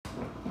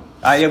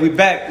Yeah, we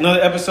back.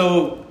 Another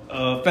episode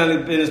of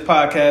Family Business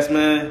Podcast,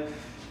 man.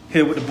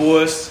 Here with the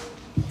boys.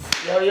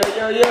 Yo,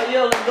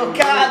 let's go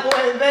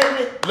Cowboys,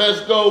 baby.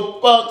 Let's go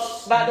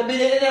Bucks. About to be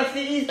the NFC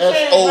East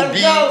champ. SOB.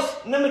 Let's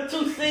go. Number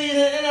 2 seed in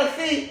the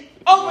NFC.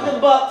 Over the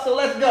Bucks, so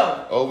let's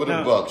go. Over the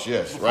Now, Bucks,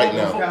 yes, right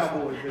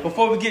now.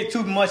 Before we get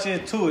too much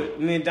into it,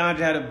 me and Dondre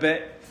had a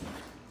bet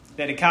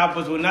that the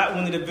Cowboys would not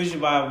win the division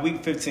by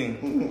week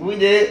 15. We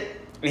did.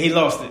 And he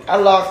lost it. I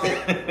lost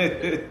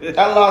it.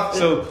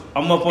 So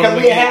I'm up on Because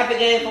the we had half a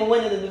game from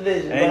winning the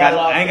division. I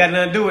ain't got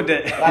nothing to do with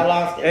that. I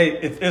lost it. Hey,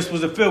 if this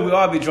was a field, we'd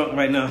all be drunk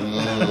right now.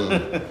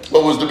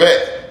 What was the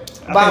bet?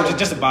 I think it was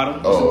just about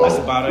him. That's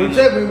about it. We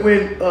said we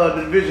win the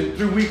division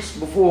 3 weeks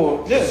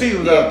before the season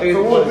was out.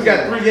 So what, we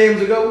got 3 games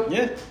to go?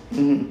 Yeah.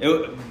 Mm-hmm. It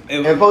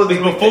was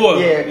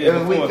before. It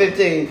was week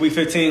 15. Week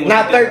 15 was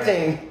Not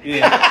 13.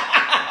 Yeah.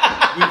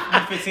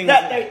 Week 15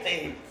 Not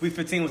 13. Week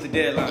 15 was the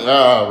deadline.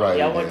 All right.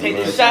 Y'all want to take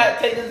this shot?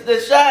 Take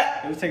this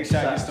shot? Let's take a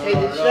shot. Get Take started.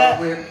 this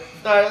shot.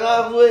 Start it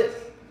off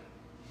with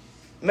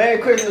Merry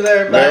Christmas,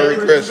 everybody. Merry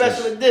Christmas.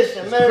 Special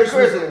edition. Merry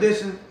Christmas.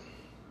 edition.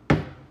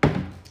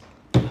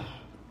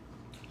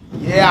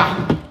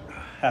 Yeah.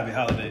 Happy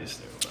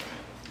holidays.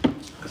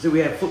 See, we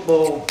had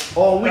football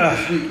all week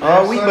this week.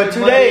 All week, but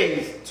 2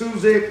 days.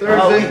 Tuesday,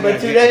 All week, Thursday.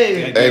 but 2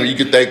 days. Hey, you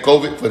can thank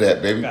COVID for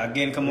that, baby. Got a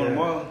game come on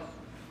tomorrow.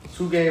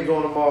 2 games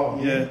on tomorrow.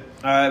 Yeah.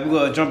 All right, we're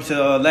going to jump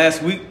to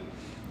last week.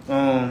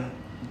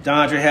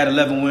 Dondre had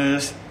 11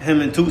 wins. Him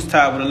and Toots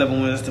tied with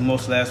 11 wins, the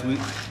most last week.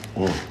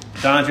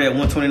 Dondre at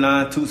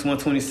 129, Toots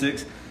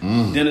 126.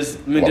 Dennis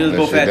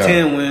both had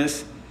 10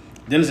 wins.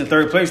 Dennis in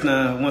third place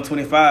now,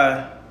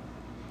 125.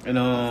 And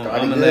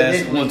I'm the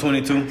last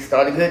 122.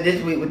 Started good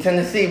this week with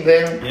Tennessee,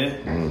 baby.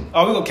 Yeah.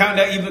 Oh, we're going to count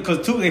that even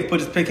because Toots ain't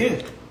put his pick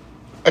in.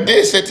 I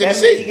did say That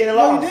means you Tennessee. get a No,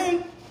 loss. you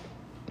didn't.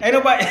 Ain't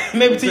nobody,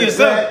 maybe to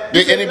yourself.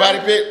 Did anybody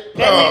pick?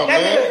 Oh,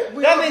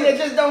 man. That means it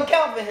just don't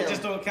count for him. It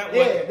just don't count.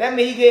 Yeah, that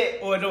means he get...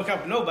 Or it don't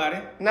count for nobody.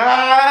 Nah.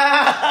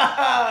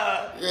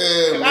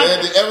 Yeah,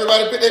 man. Did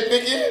everybody pick their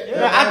pick in?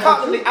 No, I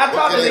talked to Leon.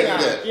 Okay, do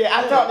that. Yeah,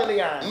 I talked to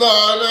Leon.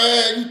 No,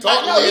 man. You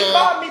talked to No, he Leon.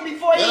 called me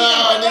before he Nah,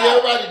 even nigga, got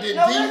out. everybody did.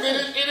 No, D listen.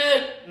 finish it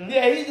in?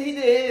 Yeah, he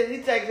did his. He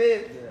texted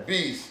his.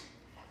 Beast.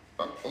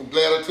 I'm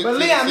glad I took But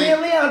Tennessee. Leon, me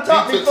and Leon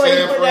talked He took before he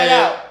San put Fran.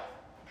 that out.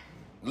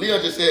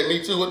 Leon just said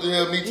me too. What the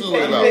hell me too said-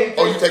 was about? he said-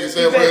 Oh, you taking he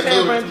San said Fran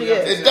San Fran, too? yeah.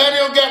 And Donnie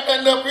don't got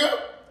nothing up here.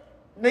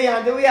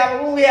 Leon,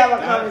 when we have a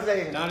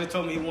conversation? Donnie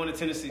told me he wanted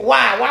Tennessee.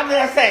 Why? Why did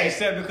I He say?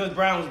 said because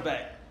Brown was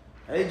back.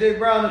 AJ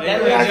Brown.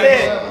 That's what I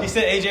said. He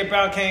said AJ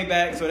Brown came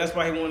back, so that's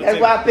why he wanted That's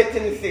to why I picked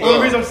Tennessee. The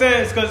only reason I'm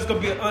saying is because it's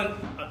going to be an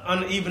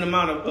uneven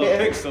amount of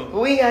picks. So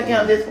But we ain't got to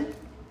count this one.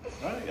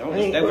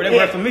 right, that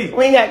worked for me.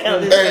 We ain't got to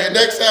count this Hey, one.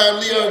 next time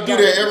Leon do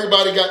that,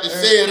 everybody got to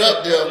say it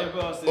up there,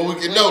 but we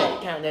can We know. got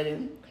to count that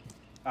in.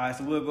 All right,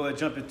 so we'll go ahead and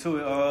jump into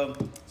it.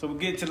 So we'll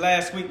get to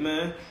last week,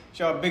 man. What's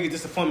y'all biggest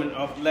disappointment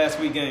of last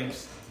week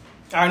games?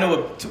 I know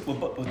what two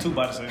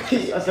about to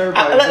say. That's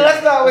everybody. Let's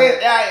start with.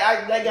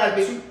 That got to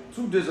be.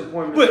 Two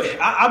disappointments. But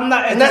I'm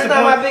not as And that's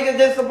not my disappointed. biggest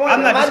disappointment.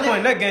 I'm not My disappointed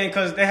in that game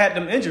because they had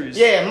them injuries.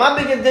 Yeah, my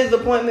biggest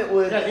disappointment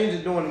was. Got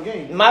injured during the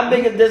game. My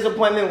biggest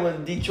disappointment was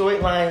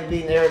Detroit Lions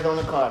beating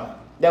Arizona Cardinals.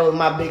 That was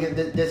my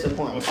biggest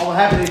disappointment. I was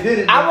happy they did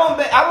it.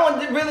 I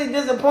wasn't really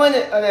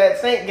disappointed of that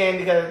Saints game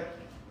because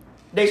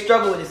they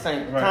struggled with the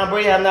Saints. Right. Tom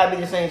Brady have not beat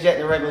the Saints yet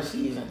in the regular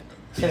season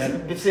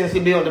since he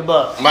be on the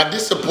Bucs. My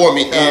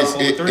disappointment is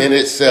in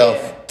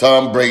itself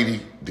Tom Brady,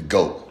 the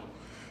GOAT.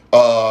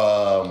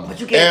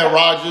 you can't-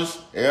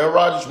 Aaron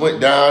Rodgers went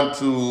down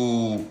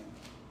to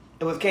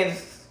It was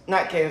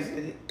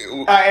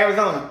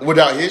Arizona.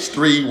 without his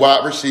 3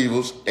 wide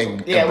receivers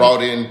and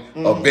brought in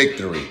a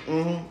victory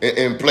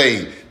and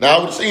played. Now I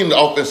would have seen the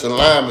offensive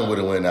lineman would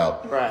have went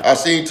out. Right. I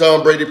seen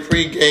Tom Brady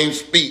pregame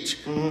speech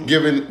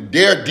giving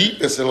their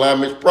defensive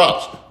linemen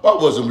props. Why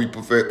wasn't we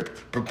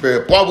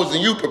prepared? Why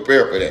wasn't you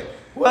prepared for that?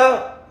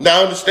 Well, Now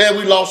I understand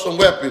we lost some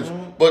weapons,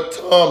 but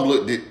Tom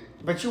looked at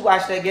but you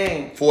watched that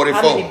game.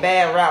 44. How many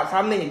bad routes?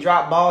 How many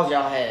drop balls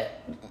y'all had?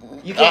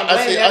 You can't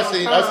blame that on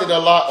Tom. I seen a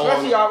lot on.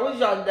 Especially y'all, what's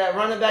y'all that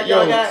running back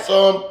y'all Yo, got?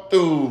 some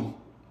threw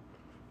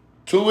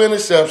 2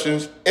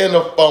 interceptions and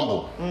a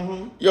fumble.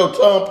 Yo,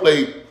 Tom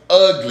played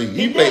ugly.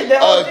 He played The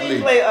whole ugly.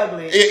 team played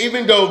ugly.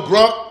 Even though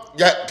Gronk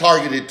got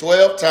targeted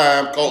 12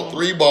 times, caught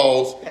 3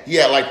 balls, he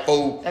had like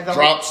 4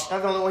 drops.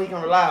 That's the only one he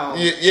can rely on.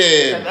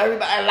 Yeah. 'Cause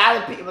a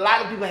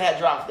lot of people had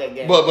drops that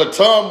game. But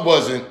Tom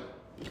wasn't.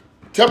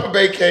 Tampa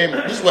Bay came.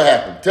 This is what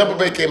happened. Tampa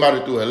Bay came out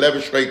and threw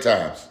 11 straight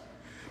times.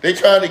 They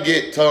trying to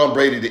get Tom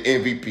Brady the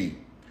MVP.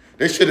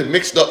 They should have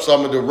mixed up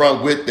some of the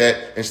run with that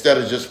instead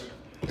of just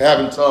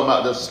having Tom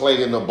out there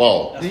slinging the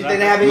ball. Do you think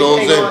they have You know what I'm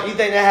anything? saying? You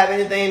think they have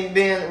anything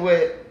been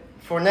with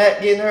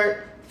Fournette getting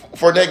hurt?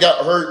 Fournette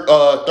got hurt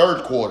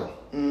third quarter.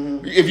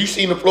 If you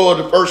seen the floor of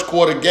the first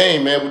quarter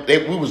game, man,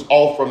 we was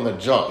off from the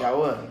jump. Yeah, I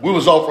was. We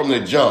was off from the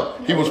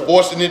jump. He was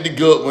forcing it to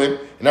Goodwin,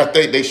 and I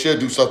think they should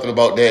do something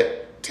about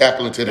that,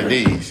 tackling to the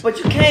knees. But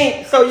you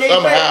can't. So yeah,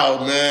 Somehow,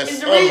 man. It's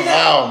the reason,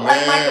 Somehow,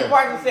 like Michael man.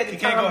 Parsons said to You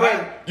can't Tom go Brady.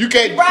 high. You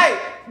can't. Right,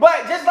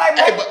 but just like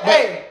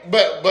Hey,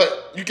 Michael,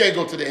 but you can't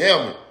go to the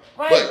helmet.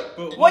 Right.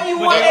 But What do you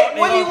want? they-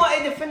 Where do you want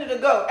a defender to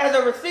go? As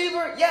a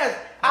receiver, yes,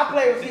 I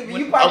play receiver.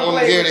 You probably I'm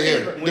play here to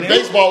receiver. hear. The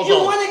baseball's You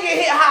on. want to get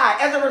hit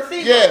high as a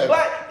receiver, Yeah.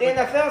 but the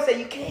NFL say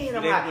you can't hit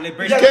them When they- high. when they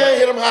break You can't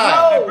hit 'em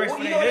high. No, They break you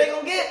when know what they they hit.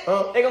 gonna get?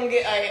 Huh? They gonna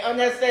get a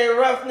unnecessary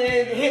roughness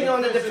hitting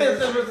on the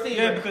defensive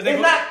receiver. Yeah, because they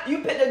it's go- not. You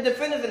put the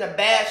defenders in a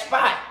bad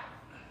spot.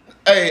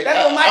 Hey,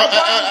 That's what Mike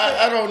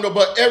I don't know,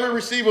 but every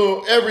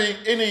receiver,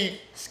 any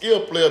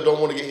skill player don't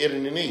want to get hit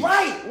in the knee.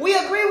 Right, we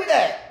agree with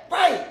that.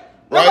 Right,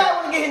 Right. nobody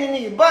want to get hit in the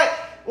knee, but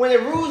when the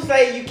rules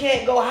say you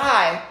can't go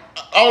high,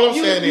 All I'm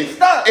You- saying you is,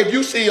 stuck. if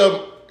you see him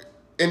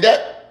in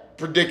that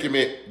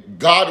predicament,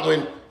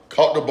 Godwin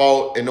caught the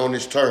ball and on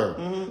his turn,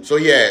 Mm-hmm. so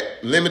he had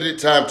limited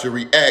time to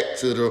react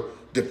to the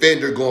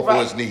defender going for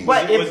Right. his knees.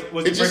 But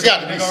Was It he just bracing got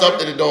to for be the something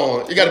already? to do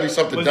on. It got to be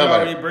something Was done he by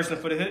already it. bracing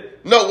for the hit?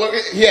 No, well,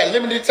 he had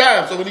limited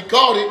time. So when he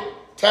caught it,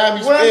 time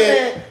he What I'm spent,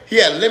 saying- he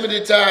had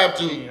limited time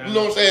to, you know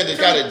what I'm saying,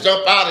 to kind of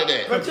jump out of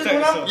that. but just Protect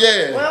when I'm, yourself.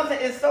 Yeah. what I'm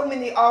saying is so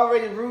many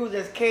already rules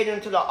that's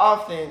catering to the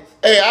offense.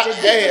 Hey, The I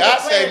defensive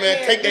say, player man,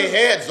 can't take their do-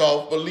 heads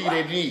off, but leave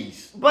their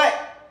knees. But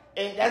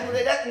and that's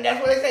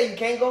what they say. You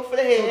can't go for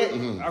the head.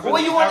 Mm-hmm.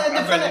 What you want to I'd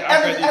defender? rather- I'd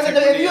rather take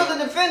If the you're knee.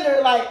 the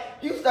defender, like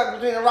you stuck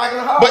between a rock and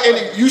a hard. But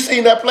place. you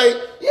seen that play?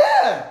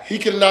 Yeah, He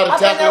could not I have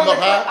think tackled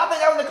him up I high.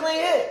 think that was a clean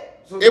hit.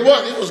 It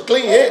was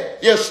clean hit.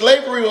 Yeah,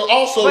 slavery was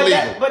also But,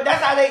 legal. but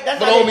that's how they. That's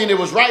But how I don't they, mean it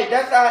was right.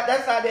 That's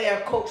how they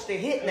have coached the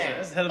hit now.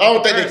 That's a hell of I a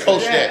don't think they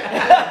comparison. coached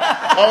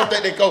that. I don't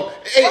think they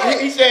coached.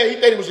 He said he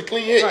thought it was a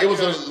clean hit. Right, It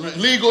was a right.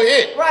 legal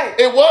hit. Right.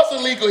 It was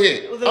a legal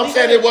hit. It was a I'm legal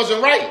saying hit. it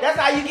wasn't right. That's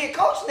how you get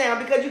coached now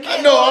because you can't.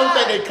 I know. go I don't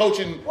high. think they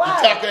coaching Why?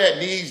 the tackle at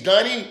knees,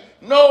 Donnie.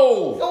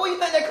 No. So what you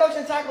think they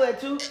coaching tackle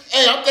at too?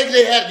 Hey, I'm thinking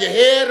they had your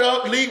head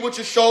up, lead with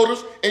your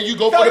shoulders, and you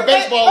go for the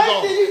baseball First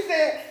zone. thing you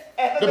said,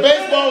 at The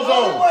baseball only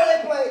zone. where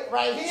they play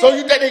right here. So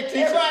you think they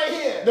teach and right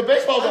here. the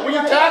baseball zone? When you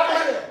Right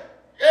tackling? here.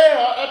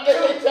 Yeah, I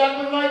think they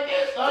tackling like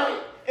this, Donnie.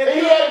 If And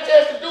he you- had a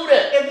chance to do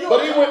that. if you-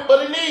 But he went for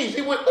the knees.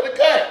 He went for the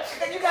cut.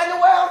 Because you got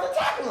nowhere else to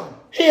tackle them.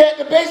 He had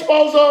the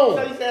baseball So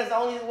zone. you said that's the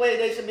only way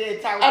they should be able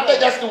to tackle. I think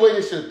that's the way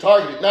they should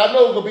target it. Now I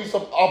know there's gonna be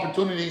some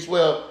opportunities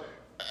where,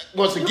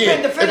 once You again,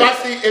 can if defend I it.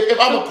 see if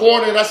I'm a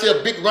corner and I see a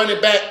big running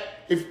back,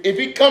 if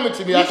he coming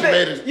to me, I should be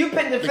able to. You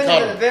put the to defender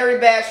cover. in a very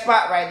bad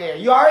spot right there.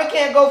 You already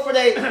can't go for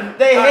their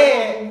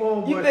head.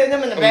 Well, You but- put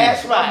them in a bad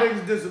My spot.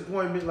 biggest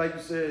disappointment, like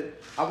you said,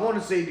 I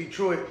want to say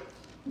Detroit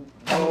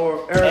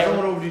or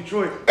Arizona over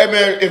Detroit. Hey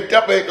man, if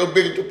Tampa ain't no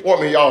big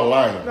department, y'all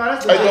lying. No,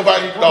 that's Ain't the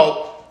nobody biggest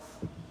thought.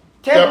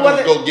 Tampa Tampa's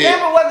wasn't, gonna get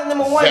Tampa wasn't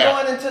number one zapped.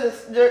 going into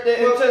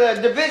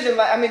the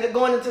division.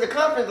 Going into the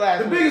conference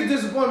last The week.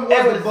 biggest disappointment was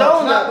the Arizona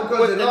Bucks, not because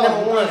was they the lost,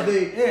 number because one.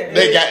 they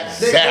They got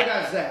they zapped.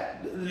 got zapped.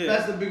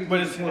 That's the biggest But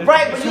it's- disappointment.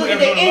 Right, but It's you who look at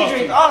the Arizona lost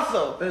injuries to.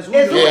 also. That's who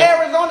It's who Yeah.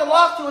 Arizona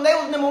lost to, and they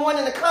was number one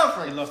in the They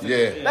conference. lost Yeah.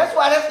 it. That's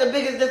why that's the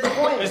biggest It's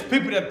disappointment.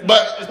 people that.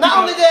 But- it's Not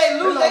people only that- did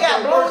they lose, they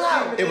got blown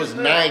out. It was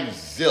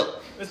 9-0.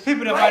 It's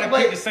people that Right, might have but-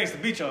 picked the Saints to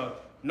beat y'all.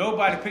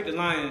 Nobody picked the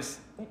Lions.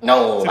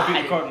 Nobody. To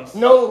beat the Cardinals.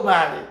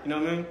 Nobody. You know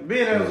what I mean?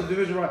 Being that was a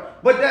division right,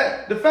 but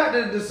that the fact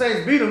that the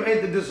Saints beat them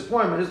ain't the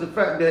disappointment. It's the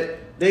fact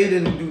that they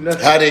didn't do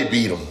nothing. How they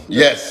beat them?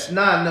 Yes.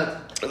 Nothing.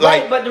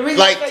 Like, but the reason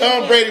like I say Tom you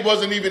can't- Brady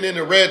wasn't even in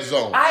the red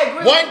zone. I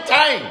agree One with you.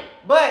 time.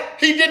 But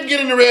He didn't get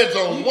in the red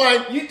zone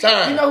one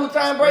time. You know who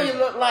Tom Brady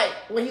looked like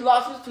when he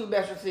lost his two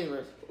best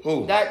receivers?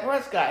 Who? Dak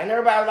Prescott. And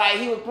everybody was like,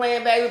 he was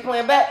playing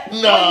back,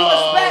 No,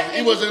 What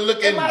he wasn't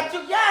looking-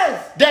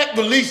 Yes. Dak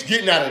Belize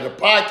getting out of the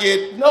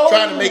pocket, No.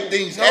 trying to make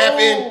things No.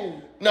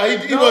 happen. No,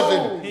 he No.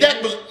 wasn't.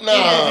 Dak was He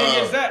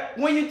gets nah. that.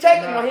 When you take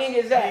him, he ain't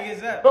get He that.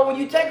 gets that. But when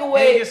you take He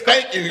away, gets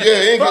Thank you. Yeah, he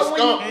ain't get but when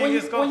skunked. you, when, He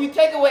you, gets skunked. when you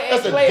take away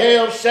That's a a player,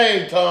 damn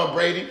shame, Tom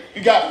Brady.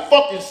 You got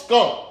fucking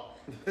skunked.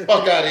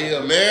 Fuck out of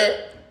here, man.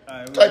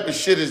 Alright, What type of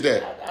shit is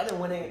that? I didn't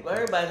want to.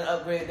 Everybody done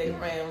upgrade their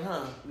Rams, huh?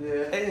 Yeah.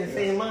 They didn't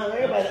see mine.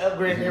 Everybody done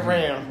upgrade their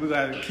Rams. We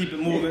gotta keep it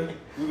moving.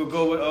 We gonna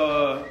go with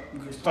we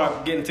gonna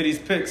start getting to these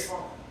picks.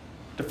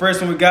 The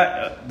first one we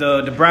got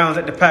the Browns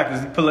at the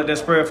Packers. You pull up that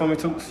spread for me,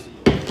 Toots.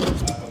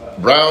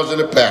 Browns and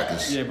the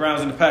Packers. Yeah,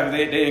 Browns and the Packers.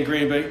 They in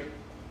Green Bay.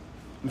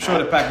 I'm sure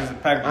the Packers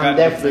got I'm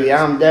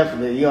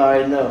definitely. You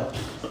already know.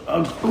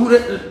 Who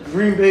that?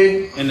 Green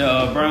Bay. and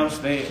the Browns.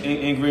 They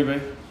in Green Bay.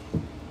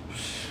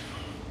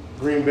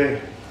 Green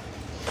Bay.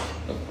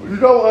 You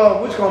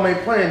know which one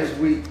ain't playing this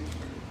week?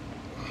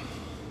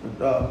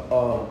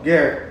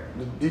 Garrett,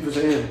 the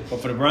defensive end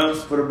But for the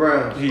Browns, for the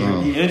Browns. he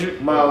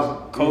injured.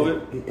 Miles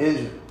COVID. He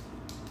injured.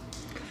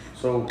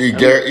 So He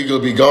gonna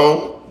be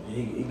gone.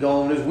 he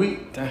gone this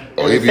week. Damn.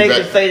 Or Is he'll it be safe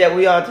to back. say that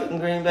we all taking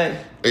Green Bay?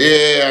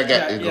 Yeah, I got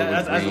Yeah, to yeah, go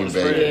that's with Green what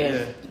the Bay. spread.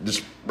 Yeah. The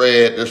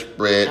spread, the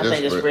spread, I the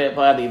think the spread. spread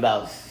probably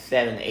about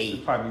 7,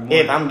 8. Probably more.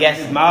 If I'm If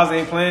guessing. Miles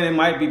ain't playing, it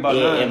might be about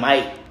Yeah, 9. it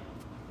might.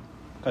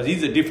 Cause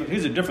he's a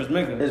difference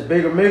maker. Is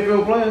Baker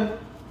Mayfield playing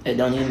It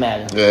don't even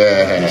matter.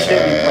 Yeah. He should be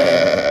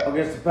playing.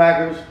 against the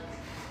Packers?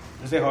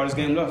 It's their hardest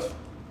game left.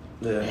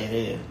 Yeah. It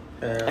is.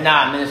 Yeah.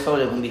 Nah,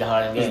 Minnesota gonna be the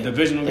hardest It's game.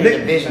 divisional It's game.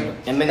 divisional.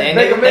 And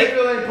Baker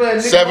Mayfield ain't playing.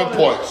 Nick 7 Mullins.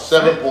 points.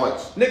 7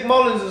 points. Nick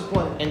Mullins is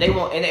playing. and they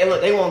won't. And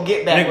they won't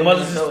get back. Nick with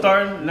Mullins is Minnesota.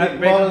 starting. Not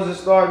Nick Baker. Mullins is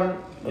starting.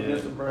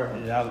 against the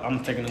Browns. Yeah,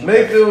 I'm taking them.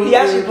 Mayfield. He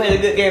actually played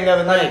a good game the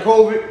other Like night.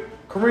 COVID.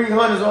 Kareem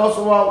Hunt is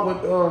also out with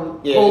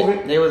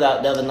COVID. They was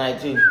out the other night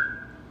too.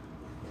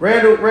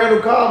 Randall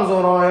Cobb is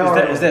on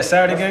IR. Is that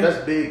Saturday game?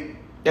 That's big.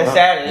 That's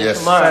Saturday.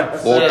 Yes. That's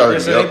tomorrow. 4:30. Yeah,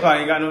 so Yep. they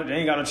probably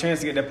ain't got no chance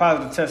to get that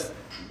positive test.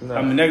 No.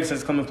 I mean, negative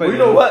test come and play. Well, you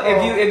know Well,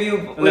 if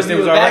you Unless they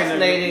were was already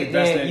vaccinated, then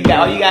vaccinated, you got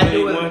all you got to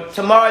do day one. is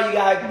tomorrow you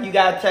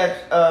got to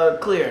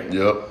test clear.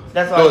 Yep.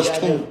 That's all No, you it's got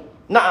to two. do.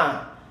 Nuh-uh.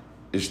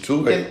 It's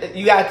 2. Right?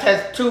 You got to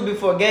test 2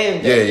 before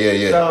game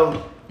day. Yeah.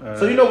 So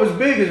So you know what's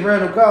big is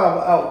Randall Cobb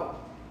out,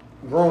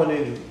 growing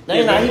injury.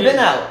 he been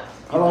out.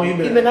 How long he He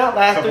been? been out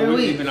last Couple 3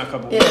 weeks. weeks. He been out a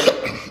couple Yeah, weeks.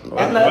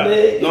 that's not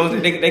big. As long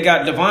as they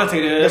got Devontae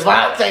there,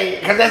 Devontae,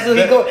 because that's who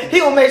he go. He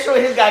gonna make sure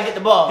his guy get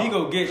the ball. he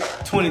go get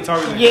 20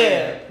 targets.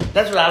 Yeah,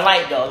 that's what I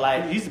like though.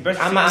 Like He's the best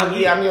I'm receiver in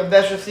the league. your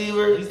best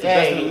receiver. He's the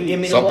best in the Hey, league. give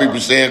me the Some ball. people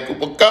saying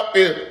Cooper Cup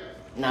here.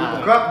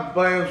 Nah. Cobb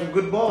playing some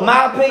good ball.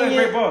 My He's playing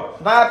opinion, great ball.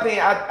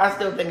 I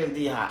still think it's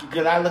D-Hop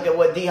because I look at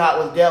what D-Hop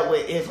was dealt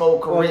with his whole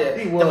career.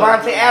 he was.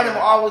 Devontae Adams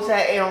always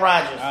had Aaron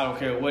Rodgers. I don't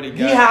care what he got.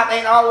 D-Hop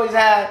ain't always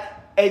had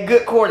a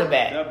good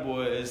quarterback. That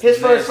boy is His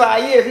first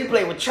nasty. 5 years, he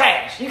played with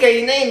trash. You can't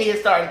even name me his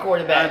starting I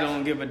quarterback.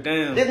 don't give a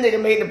damn. This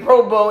nigga made the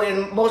Pro Bowl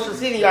in most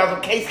receiving yards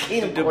with Case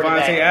Keenum Devontae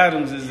quarterback.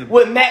 Adams is a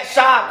With Matt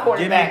Schaub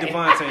give me quarterback.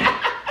 Devontae.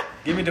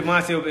 Give me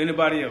Devontae over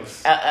anybody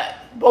else.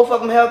 Both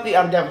of them healthy,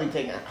 I'm definitely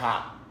taking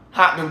Hop.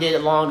 Hop done did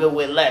it longer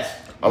with less.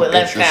 I'm with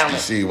less interested talent. to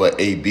see what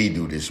AB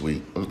do this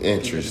week. I'm Give me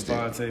interested.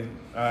 Devontae.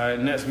 All right,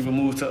 next we can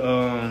move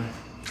to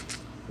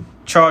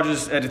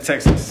Chargers at the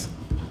Texans.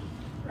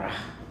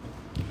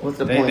 What's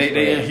the They point?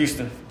 they in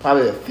Houston.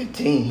 Probably a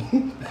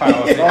 15. Probably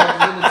all day.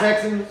 Chargers and the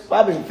Texans.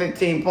 Probably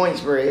 15 point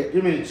spread.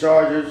 Give me the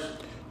Chargers.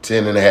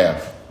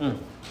 10.5.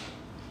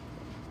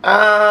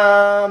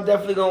 I'm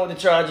definitely going with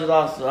the Chargers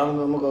also. I'm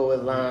gonna go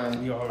with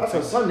line. You already That's a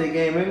took- Sunday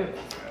game, ain't it?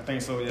 I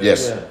think so. Yeah.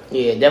 Yes. Yeah.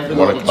 Yeah, definitely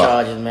 1 going with the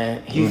o'clock. Chargers,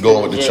 man.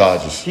 going with the just-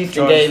 Chargers. Houston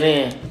Chargers. gave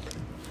in.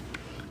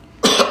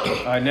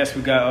 All right, next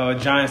we got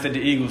Giants at the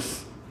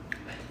Eagles.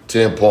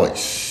 10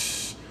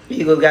 points.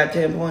 Eagles got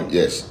 10 points.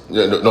 Yes.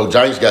 No,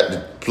 Giants got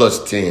the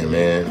plus 10,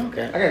 man.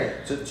 Okay. I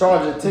got the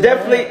Chargers. 10.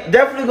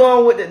 Definitely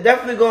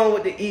going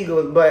with the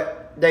Eagles,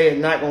 but they are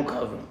not gonna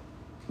cover.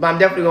 But I'm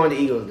definitely going with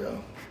the Eagles though.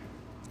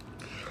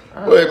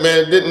 Wait,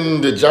 man,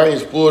 didn't the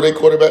Giants pull their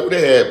quarterback? Who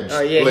they had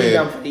Oh yeah, he's playing?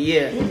 done for the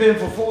year. He been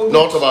for 4 weeks.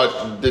 No, I'm talking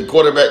about the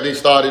quarterback they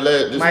started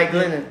last. Mike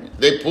Glennon.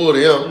 They pulled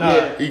him.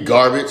 Nah. He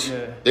garbage.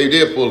 Yeah. They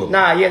did pull him.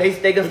 Nah, yeah, I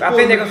think they're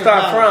gonna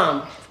start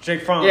from.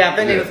 Jake Fromm. Yeah, I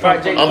think they're gonna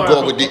start Jake I'm Fromm.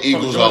 going with the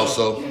Eagles Georgia.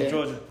 also. From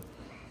Georgia.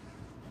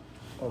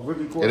 A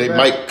rookie And quarterback. they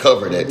might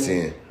cover that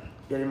 10.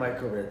 Yeah, they might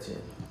cover that 10.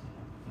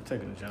 I'm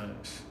taking the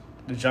Giants.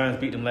 The Giants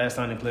beat them last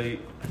time they played.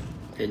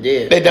 They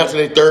did. They down to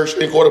their third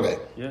string quarterback.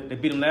 Yeah, they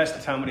beat them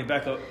last time when they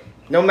back up.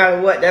 No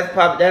matter what, that's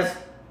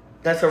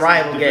a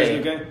rival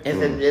Divisional game.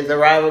 game? It's a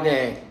rival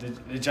game.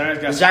 The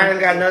Giants got The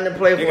Giants got nothing to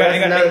play for. They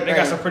That's another got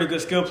thing. some pretty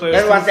good skill players.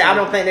 That's why I too, say I so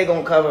don't think they're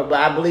gonna cover, but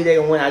I believe they're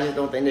gonna win. I just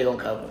don't think they're gonna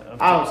cover.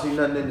 I don't see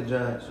nothing in the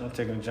Giants. I'm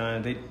taking the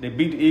Giants. They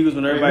beat the Eagles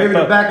when everybody Maybe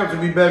the thought backups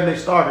would be better than their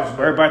starters.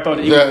 But everybody thought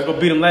the Eagles Yeah. was gonna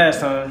beat them last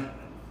time.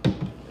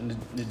 And the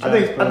I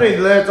Giants think played.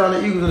 the last time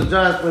the Eagles and the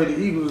Giants played, the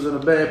Eagles was in a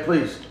bad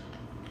place,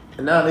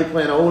 and now they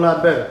playing a whole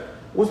lot better.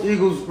 What's the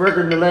Eagles'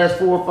 record in the last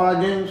 4 or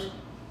 5 games?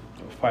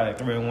 Probably like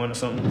 3-1 or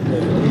something.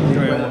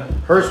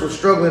 3-1. Hurst was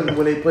struggling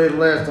when they played them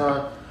last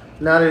time.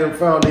 Now they done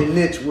found their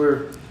niche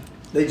where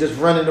they just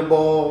running the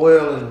ball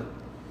well, and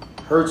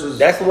Hurts is.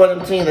 That's one of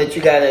them teams that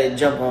you gotta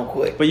jump on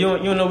quick. But you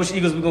don't know which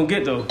Eagles we gonna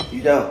get though.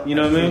 You don't. You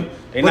know what I mean?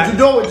 They But not, you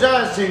know what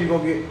Giants team you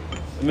gonna get?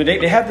 I mean,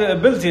 they have the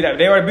ability that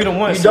they already beat them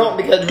once. You don't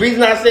because the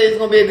reason I say it's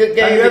gonna be a good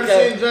Have game you ever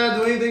because seen Giants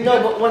do anything?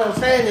 no, but what I'm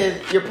saying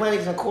is you're playing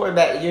against a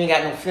quarterback that you ain't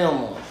got no film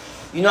on.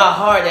 You know how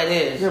hard that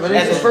is. Yeah, but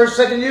this is his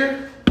second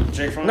year.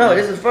 Jake Fromm. No,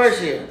 this is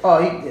first year.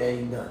 Oh, he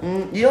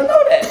done. You don't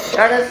know that.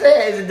 Like I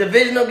said, it's a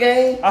divisional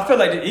game. I feel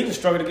like the Eagles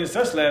struggled against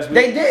us last week.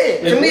 They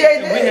did. To And me, they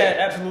and did. We had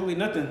absolutely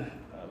nothing.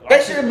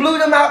 They should have blew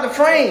them out the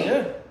frame.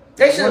 Yeah.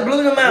 They should have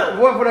blew them out.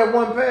 What for that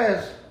one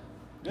pass?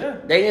 Yeah.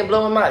 They didn't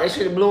blow them out. They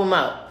should have blew them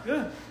out.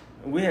 Yeah.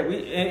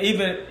 And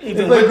even They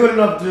played with, good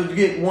enough to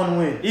get one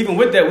win. even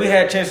with that, we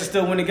had a chance to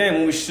still win the game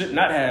when we should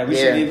not have. We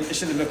Yeah. it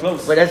should have been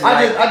close. But that's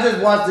I like, just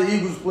watched the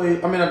Eagles play.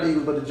 I mean, not the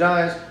Eagles, but the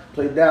Giants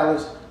play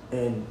Dallas,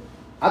 and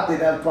I think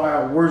that's probably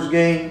our worst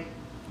game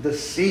this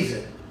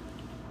season.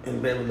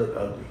 And man, it looked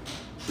ugly.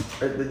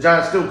 The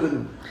Giants still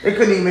couldn't. They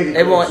couldn't even make it.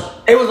 it close.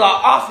 was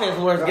our offense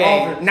worst The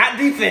game, offense. not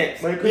defense.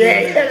 But it couldn't Yeah,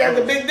 make it that's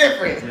a close. big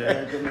difference. Yeah,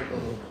 they couldn't make it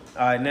close.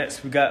 All right,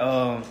 next we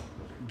got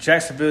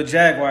Jacksonville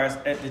Jaguars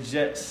at the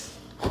Jets.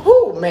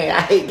 Whew, man,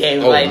 I hate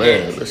games Oh, like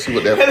man. that. Let's see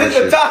what that Because first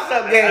it's a is.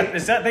 toss-up game.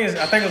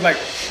 I think it was like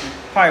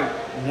probably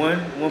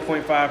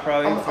 1.5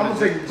 probably. I'm gonna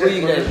take the Who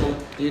you Jets. guys?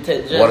 You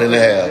take the Jets?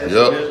 1.5. Yep.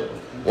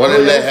 Yeah.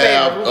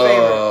 1.5. Who's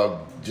favorite?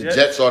 The Jets?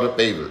 Jets are the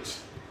favorites.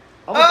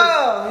 I'm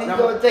Oh, he's now,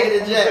 gonna take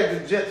the I'm Jets.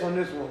 Take the Jets on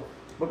this one,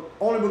 but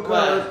only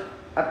because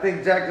I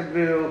think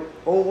Jacksonville,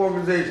 whole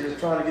organization, is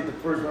trying to get the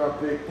first round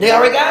pick. They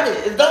already got it.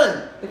 It's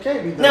done. It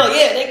can't be done. No,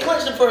 yeah, they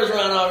clinched the first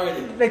round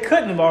already. They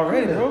couldn't have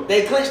already, bro.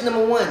 They clinched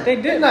number one. They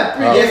They're did not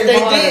 3 Yes, games they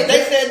behind did. the They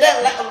Jets. said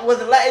that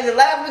was it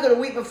last week or the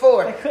week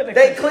before?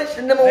 They clinched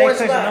the number one They clinched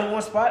the spot. number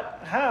one spot.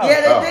 How?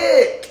 Yeah, they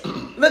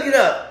did. Look it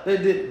up. They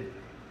didn't.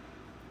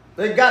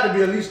 They got to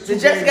be at least 2 The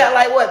Jets games. got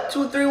like what,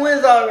 2-3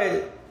 wins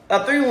already?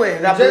 3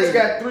 wins. The I Jets believe.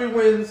 got 3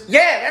 wins.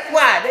 Yeah, that's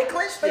why they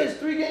clinched It's it.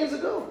 3 games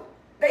ago.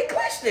 They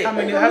clinched it. How They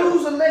many- gonna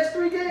lose the next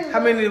 3 games.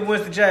 How many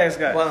wins the Jags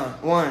got?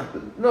 One.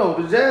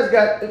 No, the Jazz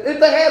got. If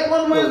they had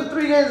 1 win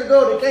 3 games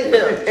ago, they can't.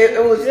 Yeah, win.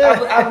 it was.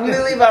 Yeah. I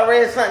believe I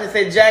read something that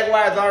said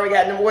Jaguars already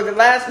got number. Was it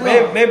last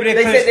week? Maybe they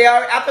They clinched- said they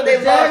already. I thought they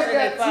The lost Jazz and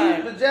they got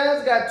fired. the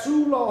Jazz got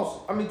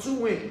 2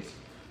 wins.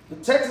 The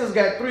Texans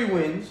got 3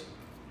 wins,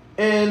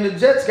 and the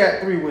Jets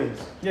got 3 wins.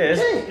 Yeah,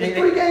 it's- It's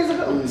 3 games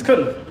ago. It's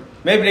couldn't.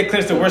 Maybe they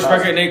clinched the worst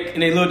record in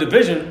their little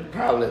division.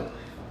 Probably.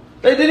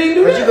 They didn't even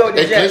do But that. you go with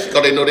They the Jets. clinched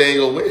because they know they ain't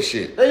gonna win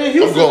shit. They in I'm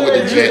Houston, going with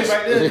they're the in Jets.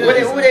 Houston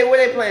right there.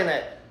 Where they playing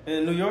at?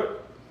 In New York?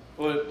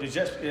 Or the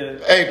Jets? Yeah.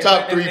 Hey,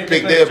 top 3 They pick, play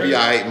they'll Jersey. be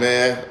all right,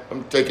 man.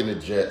 I'm taking the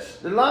Jets.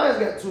 The Lions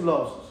got 2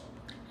 losses.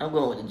 I'm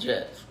going with the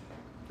Jets.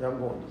 Yeah, I'm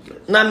going with the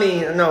Jets.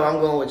 No, I'm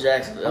going with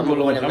Jacksonville. I'm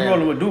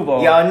rolling with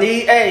Duval. Y'all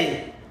need.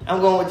 Hey,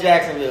 I'm going with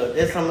Jacksonville.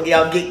 This some of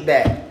y'all get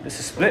back. It's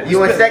a split.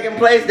 You in Split. second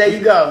place? There you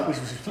go.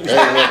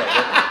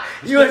 Hey,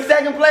 You in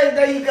second place?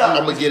 There you I'm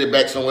go. gonna get it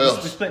back somewhere We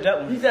else. split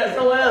that You one. said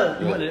somewhere else.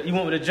 You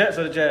went with the Jets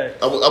or the Jags?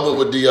 I went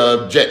with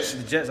the Jets.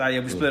 The Jets. Yeah,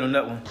 we split on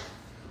that one.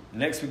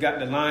 Next, we got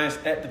the Lions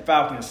at the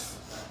Falcons.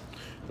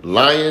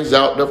 Lions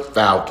out the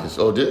Falcons.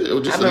 Oh, this, it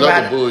was just I've been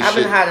another riding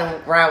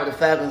bullshit. ride with the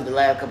Falcons the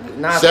last couple.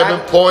 Nah, 7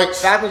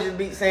 points. Falcons just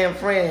beat San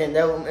Fran, and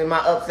that was in my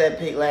upset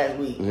pick last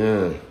week.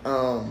 Yeah.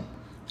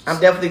 I'm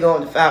definitely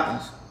going with the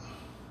Falcons.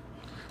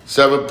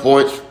 7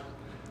 points.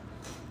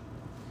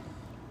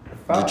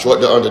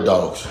 Detroit the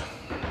underdogs.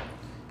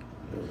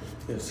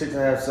 Yeah,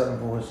 6.5, 7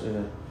 points. Yeah.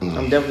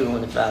 I'm definitely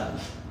going with the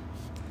Falcons.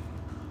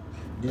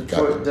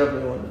 Detroit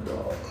definitely won the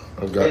dog.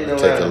 I got to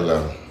take a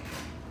line.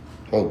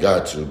 I don't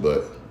got to,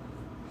 but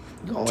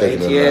Going with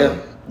taking a ATL.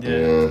 line.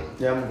 Yeah.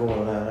 Yeah, I'm going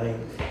with that. I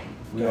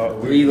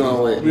ain't. Who you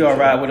going with? We all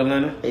ride with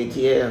Atlanta.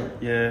 ATL.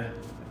 Yeah.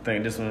 I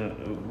think this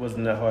one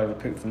wasn't that hard of a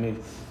pick for me.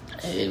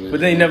 Hey, But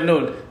then you never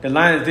know. The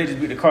Lions did just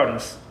beat the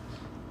Cardinals.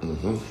 I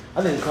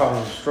think the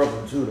Cardinals are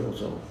struggling too, though.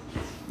 So,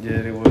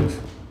 Yeah, they was.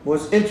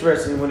 what's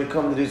interesting when it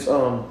comes to this,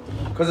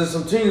 because there's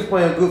some teams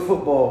playing good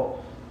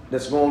football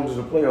that's going to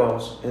the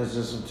playoffs, and there's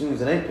just some teams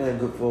that ain't playing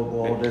good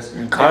football that's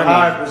in Cardinals.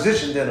 higher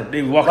position than them.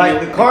 They walking like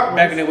their- the Cardinals.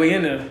 backing their way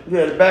in there.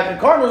 Yeah, the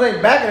Cardinals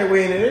ain't backing their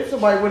way in there. If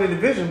somebody win the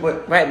division,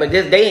 but Right, but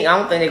this they ain't. I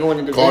don't think they go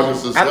in the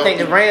Cardinals division. is I think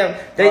the healthy. Rams.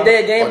 They're a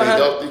game Are they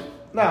behind. healthy?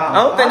 nah, I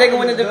don't think they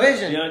go in the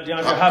division.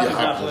 DeAndre Hop- Hopkins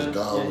yeah, not Hopkins playing.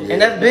 gone, Yeah.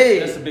 And that's big.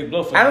 That's a big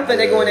blow for I them. don't think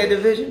they go in their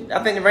division.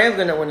 I think the Rams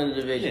gonna win the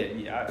division.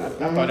 Yeah, I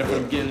thought they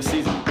would get in the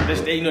season.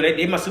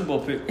 They my Super Bowl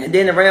pick. And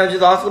then the Rams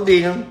just also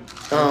beat them.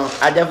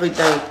 I definitely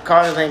think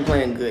Cardinals ain't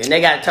playing good, and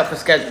they got a tougher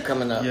schedule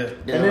coming up. Yeah. than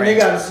and the then they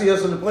Rams. got to see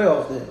us in the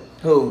playoffs. Then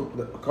Who?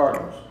 the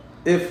Cardinals,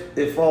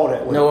 if fall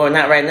that way. No,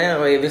 not right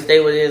now. If it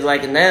stay what it is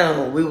like it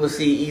now, we will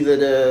see either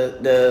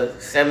the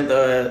 7th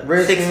or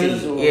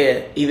Redskins 6th. or- Yeah,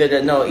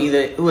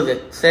 either who was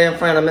it? San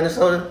Fran or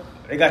Minnesota?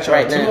 They got y'all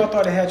Right two. now. I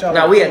thought they had y'all.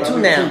 No, we had 2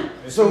 now.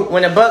 So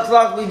When the Bucks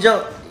lost, we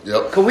jumped.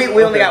 Yep. Cause we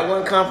only Okay. got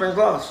 1 conference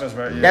loss. That's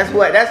right, yeah.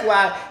 That's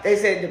why they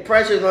said the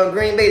pressure's on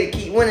Green Bay to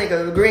keep winning.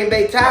 Cause if Green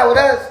Bay tied with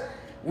us,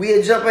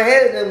 we'd jump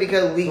ahead of them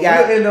because we So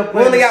got we'll end up we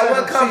only playing got the 1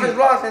 seventh conference seed.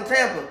 loss in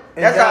Tampa.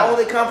 And That's our Dallas.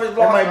 only conference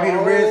That loss. might be the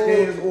Oh,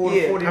 Redskins or the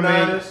yeah.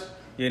 49ers.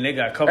 Yeah, and they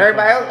got a couple.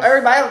 Everybody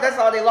else, that's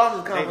all they lost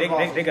is They, conference they, they,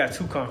 losses. they got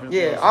 2 conference.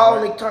 Yeah, losses, all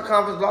right? only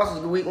conference losses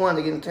is week 1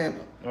 to get in Tampa.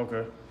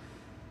 Okay.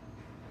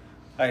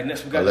 All right,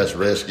 next we got. Unless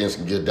Redskins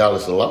can get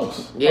Dallas a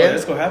loss. Yeah, Oh,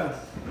 that's gonna happen.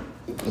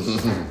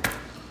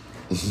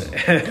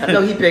 I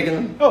know he picking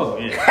them. Oh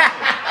yeah.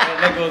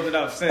 that goes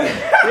without saying.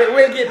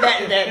 We'll get back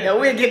to that though.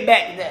 We'll get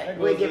back to that. That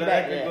We'll goes get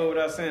back to that that. goes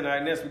without saying. All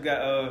right, next we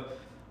got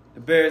the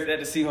Bears at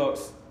the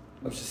Seahawks.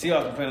 Which the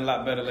Seahawks been playing a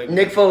lot better lately.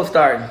 Nick Foles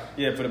starting.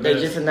 Yeah, for the They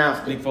Bears. just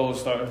announced it. Nick Foles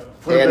starting.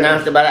 They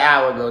announced about an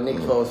hour ago. Nick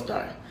Foles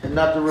starting. And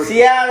not the rookie.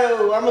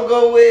 Seattle, I'm gonna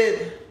go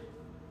with.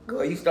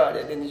 Go, you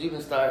started. Then you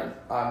been starting.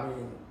 I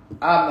mean,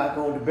 I'm not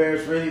going to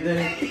Bears for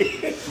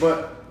anything,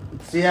 but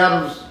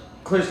Seattle's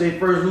clinched their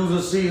first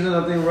losing season.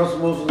 I think Russell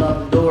Wilson's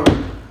out the door.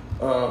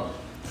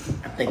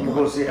 I think I'm you gonna want.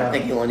 go Seattle. I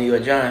think you want to do a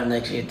Giant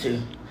next year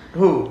too.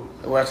 Who?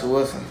 Russell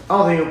Wilson. I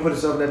don't think he'll put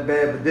himself in that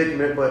bad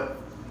predicament, but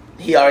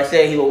He already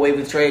said he will waive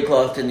his trade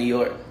clause to New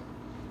York.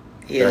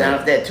 He Damn.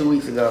 announced that 2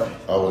 weeks ago.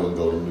 I wouldn't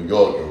go to New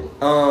York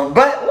though.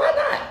 But why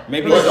not?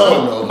 Maybe Well, I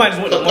don't know. he might just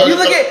want the Because-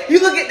 money. You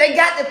look at. They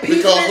got the pieces.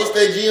 Because what's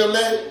their GM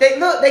name?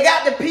 They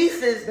got the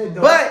pieces, They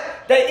don't. but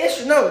they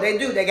issue. No, they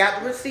do. They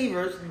got the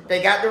receivers.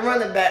 They got the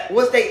running back.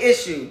 What's their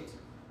issue?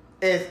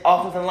 Is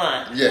offensive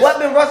line. Yes. What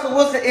been Russell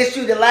Wilson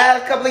issue the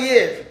last couple of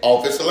years?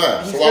 Offensive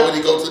line. So why would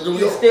he go to New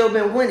He's York? still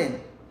been winning.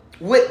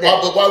 with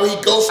that. But why would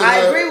he go I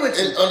somewhere agree with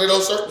you. under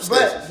those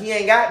circumstances? But he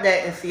ain't got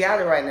that in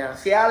Seattle right now.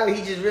 Seattle,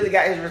 he just really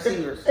got his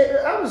receivers. Hey,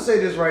 I'm gonna say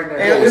this right now.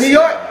 And New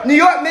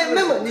York,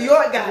 remember, New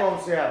York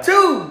got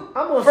two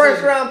I'm gonna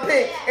first say- round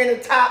picks in the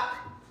top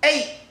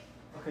 8.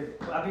 Okay,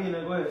 I'll be in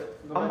there. Go ahead.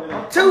 Go back in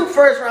there. 2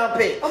 first round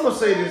picks. I'm gonna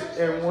say this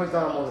and one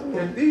time on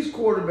it. If these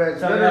quarterbacks,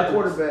 Tell me better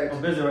afterwards. quarterbacks,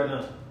 I'm busy right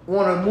now.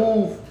 want to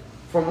move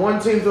from one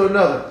team to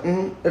another,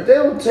 if they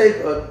don't take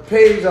a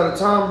page out of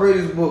Tom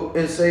Brady's book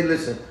and say,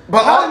 listen,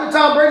 But not even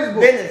Tom Brady's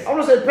book, business. I'm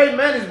gonna say Peyton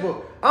Manning's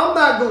book. I'm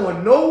not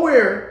going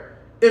nowhere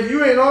if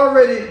you ain't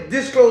already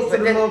this close to But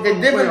the the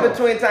motherfucking difference playoffs.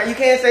 between Tom, you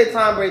can't say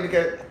Tom Brady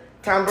because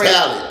Tom Brady.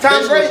 Talent. Tom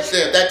Basically Brady. what you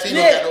said. If that team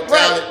Yeah, don't got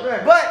no talent,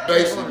 right. But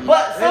basically.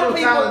 but some Ain't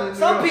no talent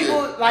in people,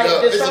 New York. like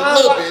Yeah, it's a Deshaun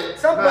little Watson, bit.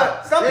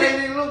 some It ain't even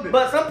a people, little bit.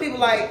 but some people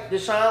like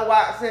Deshaun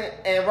Watson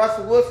and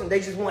Russell Wilson, they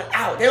just want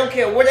out. They don't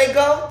care where they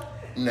go.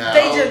 Nah, They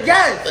I just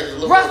think it's a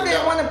little Russ bit didn't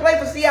down. want to play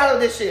for Seattle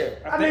this year.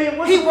 I mean,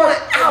 what's He the want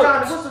Johnny,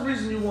 out. what's the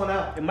reason you want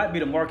out? It might be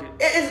the market.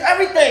 It's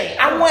everything.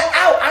 I want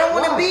out. I don't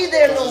want to Why? be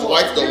there Because no his more.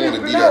 wife don't want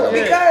to be there No, no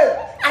more. because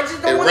I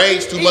just don't It want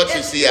rains too much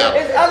in Seattle.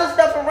 It's other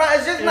stuff around.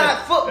 It's just Yeah.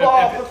 not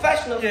football, If-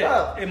 professional yeah,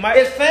 stuff. it might-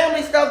 It's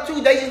family stuff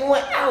too. They just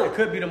want It out.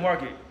 could be the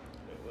market.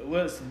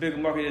 What's the bigger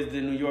market is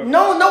than New York?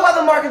 No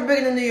other market's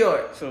bigger than New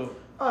York. So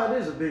Oh,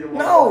 it is a bigger market.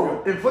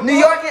 No. In football? New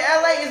York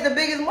and LA is the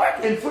biggest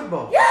market. In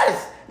football.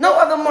 Yes. No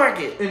other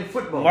market. In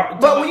football.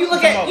 But when you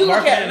look at marketing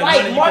and life, money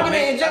you can marketing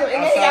make in general, it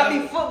ain't outside gotta be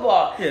of-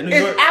 football. Yeah, New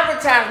it's York-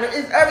 advertisement.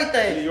 It's New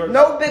everything. York-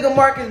 No bigger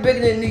market is bigger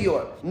than New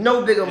York.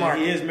 No bigger and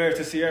market. he is married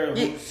to Sierra, who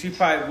Yeah. she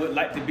probably would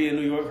like to be in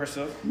New York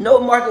herself. No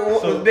market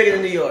was So- bigger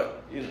than New York.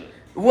 You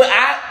know.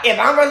 If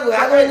I'm Russell, would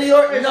I go to New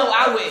York? Hey, No, so-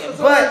 I So wouldn't. here's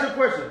the But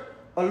question.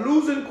 A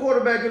losing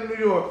quarterback in New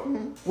York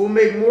will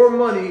make more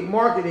money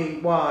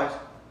marketing-wise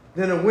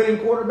than a winning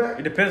quarterback?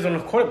 It depends on the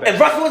quarterback. if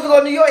Russell was to go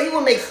to New York, he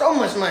would make so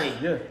much money.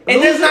 Yeah. And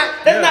Losing? that's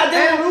Yeah. not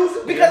And dealing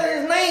losing? because of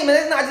his name, and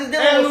it's not just And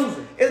dealing with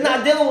losing. it's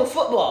not dealing with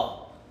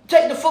football.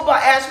 Take the football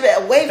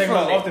aspect away Think from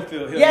about it. off the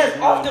field, he'll Yes,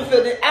 make off more. the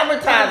field, the I'm saying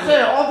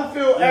advertisement. off the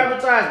field Yeah.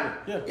 advertisement.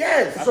 Yeah.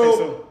 Yes. I So,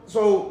 think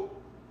so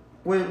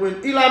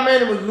when Eli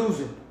Manning was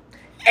losing,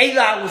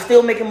 Eli was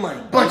still making money,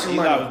 bunch of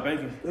Eli was money.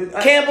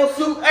 banking. Campbell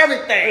soup,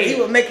 everything. He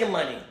was making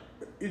money.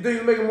 You think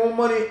you're making more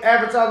money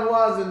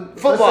advertising-wise than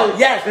Football, let's say,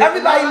 yes. than-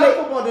 Everybody not make-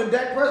 football than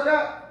Dak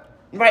Prescott?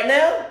 Right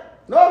now,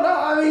 No,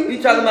 I mean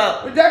you talking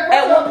about with Dak at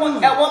Prescott one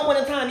losing. point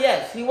in time?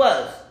 Yes, he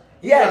was.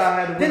 gotta have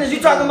Yes. to win Then as you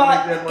Super talking Bowl to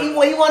about make that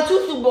money. he won 2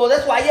 Super Bowls.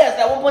 That's why yes,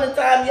 at one point in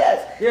time, yes,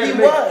 Yeah, he to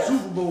make was.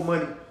 Super Bowl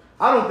money.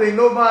 I don't think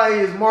nobody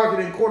is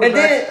marketing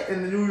quarterbacks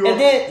in New York and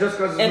then, just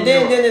because it's and New then,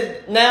 York. then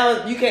it's,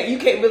 now you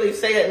can't really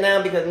say that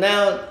now because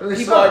now They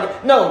people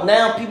suck.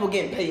 now people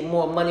getting paid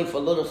more money for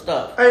little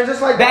stuff. Hey,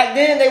 just like Back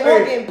then, they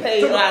weren't Hey, getting paid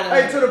to a the- lot of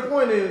Hey, money. to the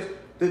point is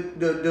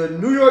the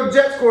New York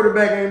Jets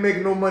quarterback ain't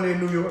making no money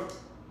in New York.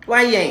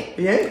 Why he ain't?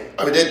 He ain't.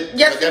 I mean,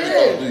 Yes, that he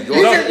because is. New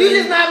You York,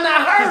 just have not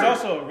He's heard,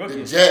 also a the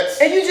rookie. Jets,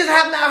 and you just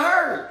have not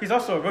heard. He's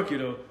also a rookie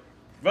though.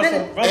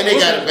 Then- and they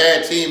got a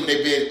bad team. And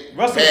they been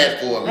Russell- bad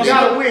for him. You Russell-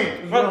 gotta win. You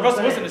know what I'm Russell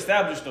saying? Wilson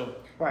established though.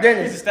 Right.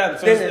 Dennis, He's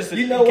established, so Dennis, it's a-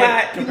 you know you why?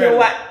 can't You compare know them.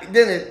 why?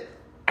 Dennis,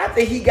 I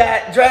think he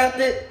got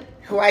drafted.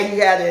 Why he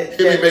got it?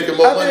 He'll be making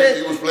more other money if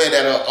he than, was playing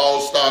at an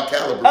all-star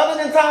caliber.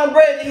 other than Tom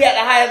Brady, he had the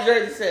highest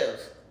jersey sales.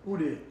 Who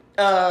did?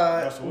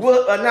 Russell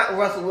Wilson. Not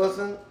Russell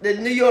Wilson, the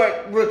New York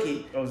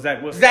rookie, Oh,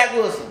 Zach Wilson. Zach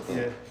Wilson.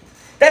 Yeah.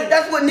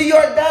 That's what New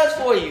York does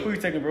for Who you. you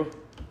taking, bro?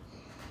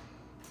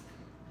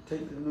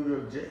 Take the New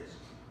York Jets.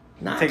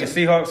 Nah, Taking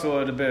Seahawks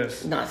or the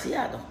Bears? Nah,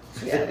 Seattle.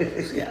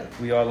 Seattle.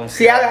 We all on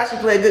Seattle actually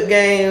played a good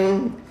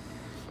game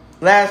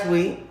last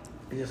week.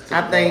 Just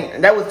I think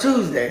that was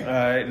Tuesday. All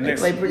right, They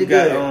next played pretty we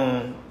got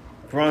good.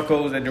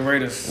 Broncos at the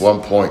Raiders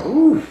 1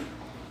 point.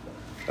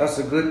 That's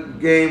a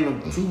good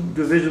game of two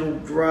divisional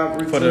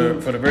rivalry for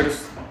teams. the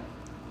Raiders.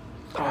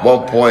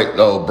 1 point.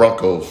 No,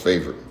 Broncos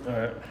favorite. All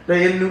right.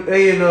 They in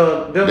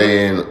Denver.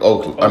 They in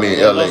Oakland. I mean,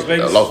 Oh, LA. Las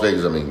Vegas. Las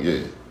Vegas. I mean,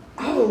 yeah.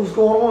 I don't know what's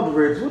going on with the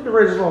Raiders. What the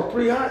Raiders lost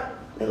 3 hot?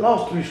 They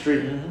lost 3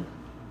 straight.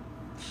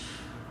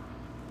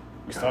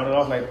 We started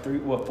off like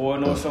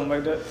 4-0 something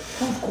like that.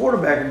 Who's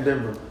quarterback in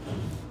Denver?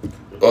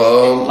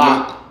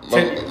 My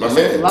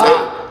man.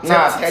 Lock.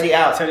 Nah, Teddy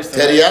out.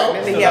 Teddy out?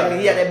 Remember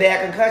he had that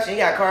bad concussion. He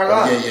got Carl Oh,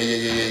 Locke.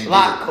 yeah.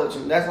 Lock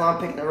coaching. That's why I'm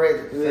picking the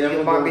Raiders. So Yeah, you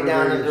I'm might going be with the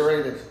down as Raiders. the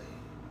Raiders.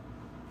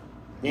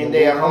 And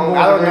they at I'm home. going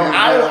I don't with know. the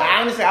Raiders.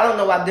 Honestly, I don't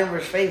know why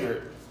Denver's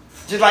favored.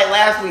 Just like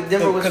last week,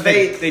 Denver was Because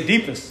favored. they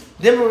defense.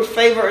 Denver was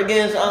favored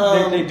against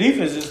They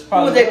defense is who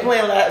probably was they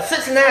playing last?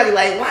 Cincinnati.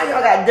 Like, why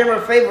y'all got Denver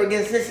favored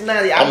against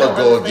Cincinnati? I'm don't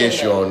gonna go understand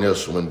against you that. on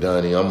this one,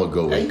 Donnie. I'm gonna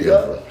go There with you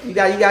Denver. go. You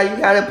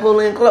got to pull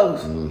in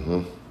close.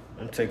 Mm-hmm.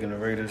 I'm taking the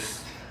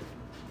Raiders.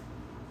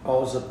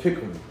 Oh, it's a pick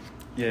 'em.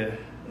 Yeah,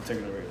 I'm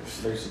taking the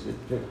Raiders. Basically,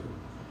 pick 'em.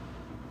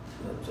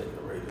 I'm taking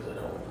the Raiders at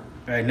home.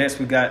 All right, next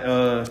we got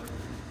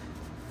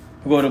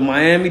we go to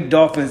Miami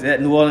Dolphins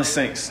at New Orleans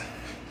Saints.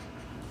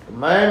 The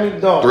Miami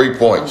Dolphins. 3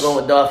 points. I'm going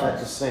with At Dolphins.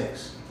 the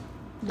Saints.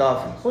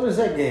 Dolphins. What is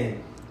that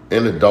game?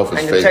 In the I Dolphins'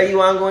 ain't gonna tell favor. you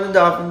why I'm going to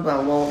Dolphins, but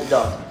I'm going with the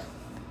Dolphins.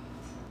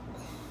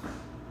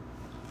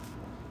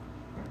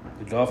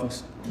 The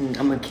Dolphins. I'm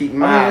gonna keep I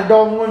my. mean, the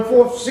Dolphins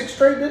won 4, 6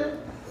 straight, didn't it?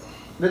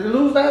 Did they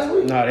lose last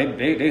week? Nah,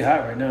 they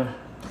hot right now.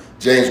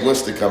 James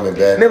Winston coming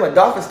back. Remember,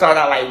 Dolphins started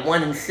out like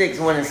 1-6,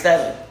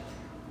 1-7,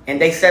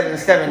 and they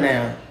 7-7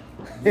 now.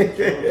 Yep.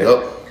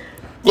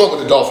 Going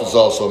with the Dolphins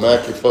also, man.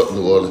 I can't fuck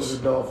New Orleans.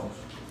 The Dolphins.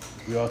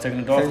 We all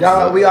taking the Dolphins.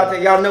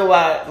 Y'all know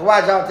why?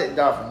 Why y'all take the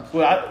Dolphins?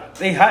 Well,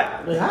 they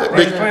hot. They hot.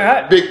 They playing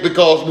hot. Big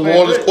because New Man,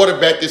 Orleans good.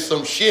 quarterback is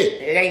some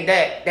shit. It ain't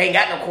that. They ain't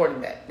got no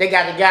quarterback. They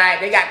got the guy.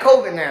 They got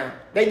COVID now.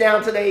 They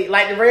down to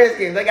like the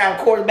Redskins. They got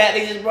a quarterback.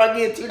 They just brought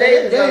in 2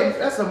 days ago.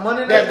 That's a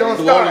Monday That's night gonna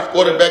game. New Orleans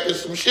quarterback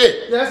is some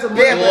shit. That's a New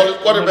Monday Orleans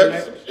night. quarterback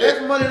is some That's a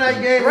shit. Monday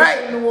night game.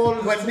 Right. New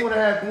Orleans But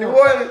 2.5 New points.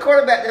 Orleans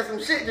quarterback. That's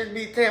some shit. Just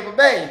beat Tampa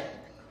Bay.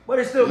 But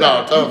they still No,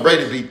 got Tom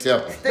Brady beat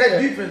Tampa.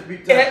 that defense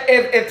beat them.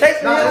 If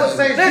Taysom Nah, Hill that's was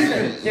the same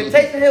listen, defense. if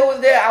Taysom Hill was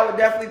there, I would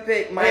definitely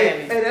pick Miami.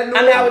 Hey, that New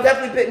I would Orleans-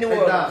 definitely pick New Hey,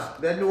 Orleans.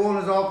 Doc, that New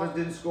Orleans offense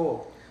didn't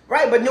score.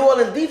 Right, but New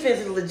Orleans defense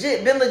is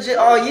legit. Been legit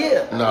all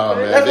year. No,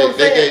 man. That's what I'm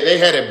saying. They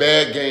had a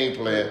bad game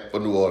plan for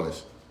New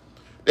Orleans.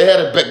 They had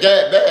a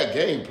bad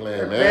game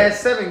plan, They had man.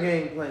 7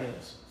 game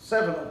plans.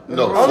 7 of them.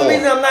 No, The only 4.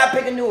 reason I'm not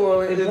picking New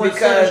Orleans They is won 7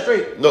 because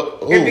straight. No,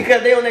 it's who?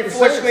 because they on their The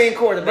 4th-string Saints.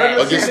 quarterback.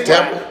 Against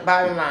Tampa?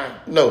 Bottom line.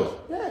 No,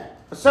 Yeah.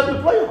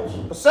 7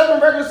 playoffs. A 7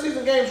 regular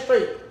season games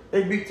straight.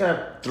 They beat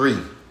Tampa. 3.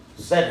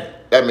 7.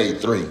 That made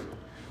 3.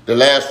 The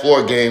last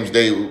 4 games,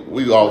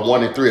 we are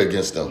 1-3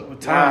 against them. Well,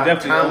 Tom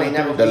definitely. Tom ain't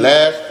on never The beat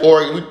last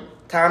 4,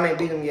 Tom ain't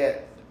beat him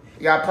yet.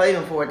 Y'all played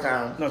him 4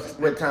 times No.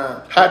 with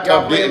Tom. How Y'all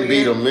Tom played didn't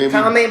beat again? him, man?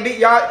 Tom ain't beat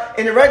y'all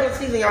in the regular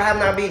season. Y'all have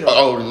not beat him.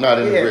 oh, not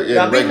in Yeah, the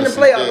y'all beat him in the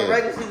playoffs. In the yeah.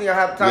 regular season, y'all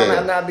have Tom Yeah.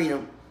 have not beat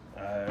him.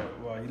 Alright,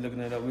 while you looking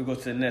it up, we go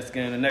to the next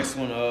game. The next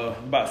one,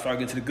 about to start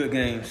getting to the good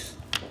games.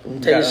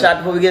 Take a shot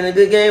before we get in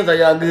the good games. Or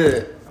y'all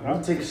good?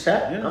 You take a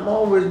shot? Yeah. I'm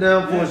always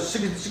down for a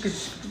shot.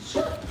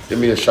 Give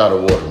me a shot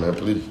of water, man,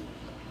 please.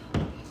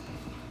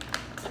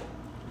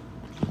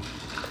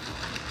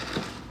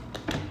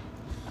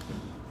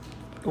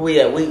 We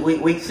at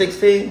week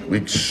 16. Week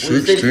Week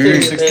 16.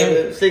 16,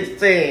 baby.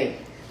 16.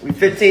 We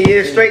 15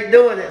 years straight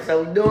doing it,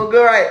 so we doing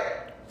good, right?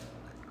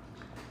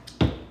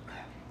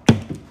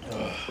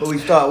 Where we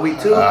start week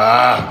 2?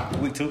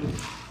 Week 2.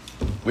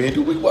 We ain't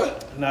do week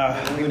what? Nah,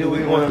 we do do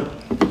week week 1.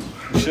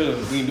 We should.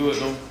 We didn't do it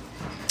though.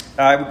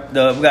 Alright, we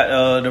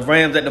got the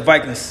Rams at the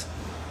Vikings.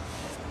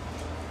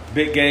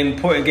 Big game,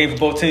 important game for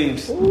both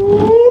teams. They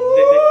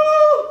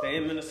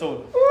in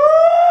Minnesota.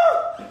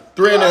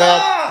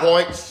 3.5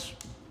 points.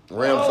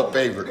 Rams are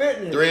favorite.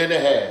 goodness.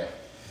 3.5.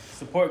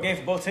 Support game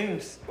for both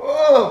teams.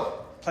 Oh,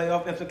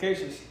 Playoff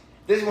implications.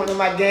 this is one of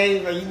my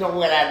games where you know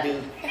what I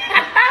do.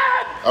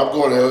 I'm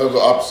going the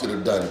opposite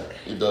of Dunny.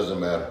 It doesn't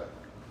matter.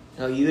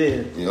 Oh, you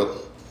is? Yep.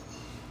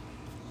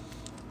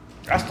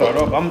 I start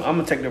off. I'm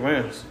gonna take the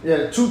Rams.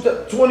 Yeah,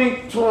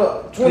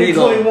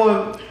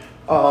 2021.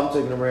 Oh, I'm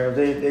taking the Rams.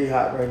 They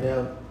hot right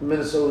now.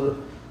 Minnesota,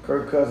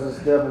 Kirk Cousins,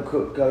 Devin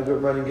Cook got a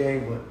good running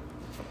game, but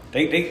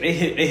They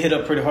hit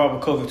up pretty hard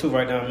with COVID too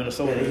right now in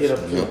Minnesota. yeah, they hit up.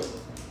 Yep.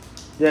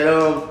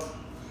 Yeah,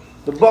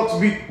 the Bucks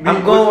beat.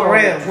 I'm going with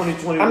Rams.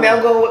 2021. I mean,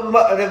 I'm going with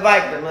the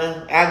Vikings,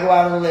 man. I go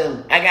out on a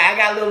limb. I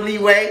got a little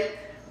leeway.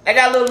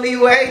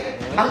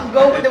 I'm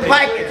going with the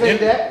Vikings. Take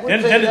that.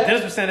 We'll take that.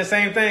 Dennis was saying the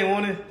same thing,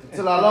 wasn't it?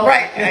 Till I lost.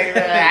 Right.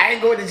 I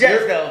ain't going with the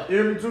Jets though. You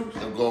hear me too?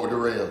 I'm going with the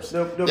Rams.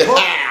 The Bucks.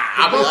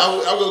 I'm going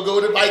to go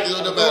with the Vikings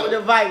on the I'm going with the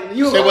battle. Vikings.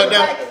 You Say going what with the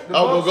now? Vikings? I'm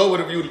going to go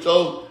with a view to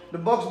told. The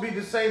Bucks beat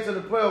the Saints in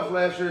the playoffs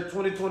last year,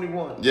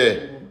 2021. Yeah.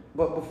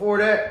 But before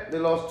that, they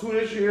lost 2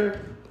 this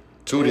year.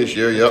 2 this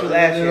year, yep. Last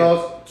And they year.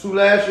 lost 2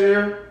 last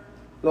year.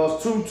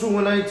 Lost 2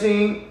 in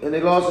 19, and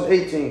they lost in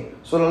 18.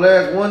 So the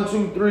last 1,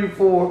 2, 3,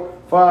 4,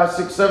 5,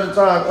 6, 7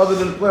 times other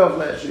than the playoffs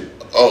last year.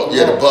 Oh,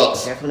 yeah, the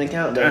Bucks. Definitely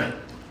count though.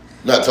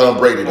 Not Tom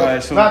Brady, though. All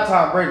right, so Not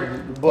Tom Brady,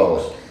 the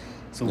Bucks.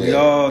 we Yeah.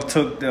 all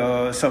took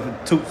something.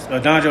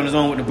 Donjon on his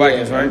own with the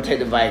Vikings, Yeah, I'm right? gonna take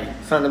the Vikings.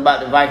 Something about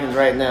the Vikings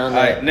right now. All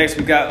right. Next,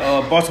 we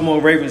got Baltimore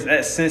Ravens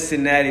at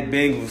Cincinnati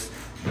Bengals.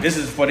 This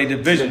is for the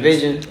division.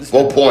 Division. This is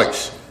 4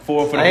 points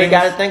for the I ain't Bengals.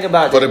 got to think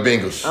about for the it.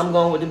 Bengals. I'm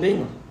going with the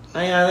Bengals.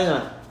 I ain't got to think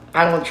about it.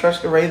 I don't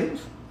trust the Ravens.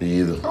 Me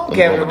either. I don't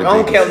care if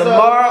Bengals.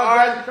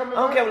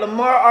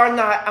 Lamar or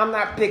not. I'm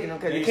not picking them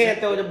because They you can't ain't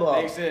throw the They ball.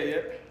 ain't said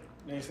yet.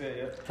 They ain't said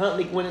yet.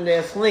 Huntley went in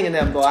there slinging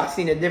that ball. I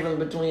seen the difference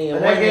between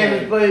And one that game is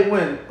game. played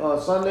when?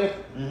 Sunday?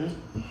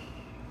 Mm-hmm.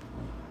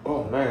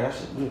 Oh, man,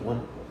 that's a good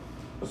one.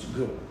 That's a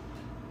good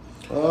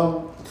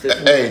one.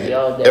 Hey,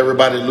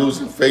 everybody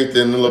losing faith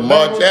in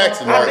Lamar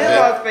Jackson I right been now.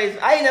 lost faith.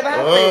 I ain't never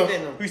had faith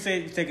in them. We say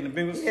you taking the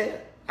Bengals. Yeah,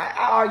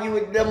 I argue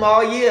with them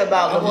all year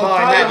about Well, Lamar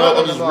Tyler not I'm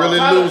throwing just the ball. really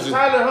Tyler, losing.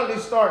 Tyler Huntley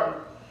starting.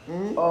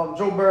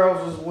 Joe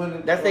Barrows is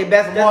winning. That's their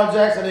best- Lamar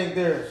Jackson ain't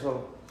there,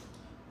 so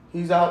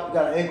he's out.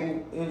 Got an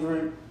ankle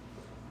injury.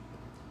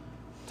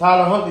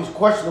 Tyler Huntley's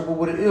questionable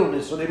with an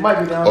illness, so they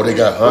might be down. Oh, they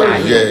got Huntley. Nah,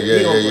 he Yeah, gonna- yeah,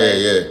 he gonna yeah, play.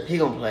 yeah. He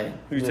gonna play.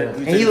 Who you Yeah. take?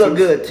 And he look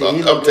good too. He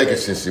I'm look taking good.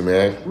 Cincy,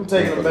 man. I'm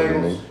taking the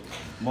Bengals.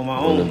 On my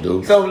I'm gonna own.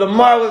 do. So if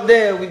Lamar was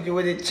there,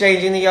 would it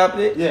change any of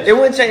it? Yes. It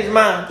wouldn't change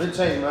mine. They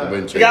changed mine.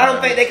 Wouldn't Because I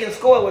don't change think they can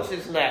score with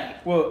Cincinnati.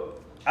 Well,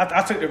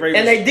 I took the Ravens.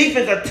 And their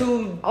defense are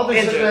too I don't think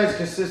injured. Cincinnati's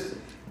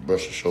consistent.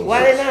 brush your shoulders.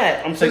 Why they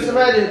not? I'm taking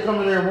Cincinnati will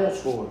come in there and won't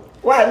score.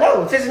 Why?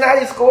 No.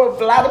 Cincinnati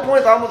scored a lot of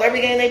points almost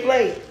every game they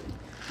played.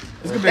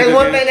 It's gonna be a That's good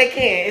one game. thing they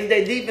can. Is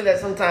their defense that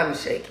sometimes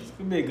is shaky. It's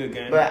gonna be a good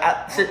game. But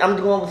I'm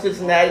going with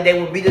Cincinnati. They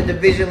will be the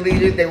division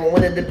leaders. They will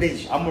win the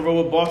division. I'm gonna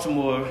roll with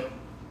Baltimore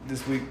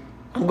this week.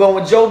 I'm going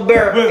with Joe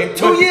Burrow. But- In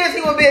 2 years,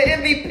 he will be an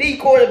MVP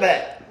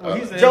quarterback.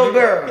 He's Joe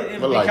Burrow. I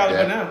like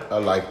that. I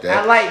like that.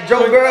 I like Joe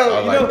Burrow.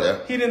 I You like know,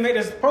 that. he didn't make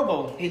this Pro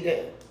Bowl. He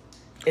did.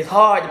 It's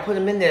hard to put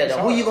him in there, though. It's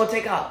Who hard. you going to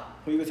take out?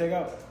 Who you gonna take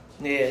out?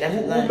 Yeah, that's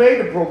Who his name. made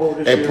the Pro Bowl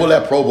this Hey, year? pull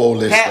that Pro Bowl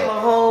list Pat up.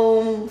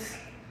 Mahomes.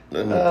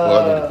 Let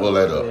me pull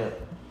that up. Yeah.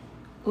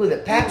 Who is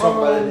it? Pat Talk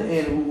about it at the Mahomes.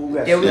 end. Who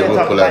got Yeah, we Yeah, gonna we'll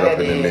talk pull about that up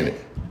that in a then.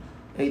 minute.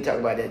 We talk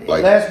about that then.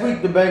 Like- Last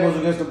week, the Bengals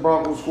against the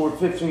Broncos scored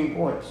 15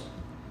 points.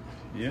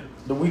 Yeah.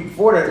 The week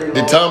before that, they Did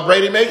lost Tom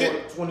Brady make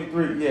it?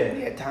 23, yeah.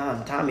 Yeah,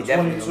 Tommy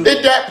definitely. 22.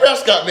 Did Dak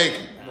Prescott make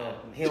it?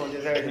 He don't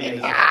deserve to make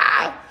it.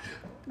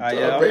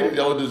 Tom Brady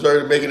don't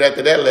deserve to make it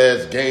after that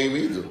last game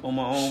either. On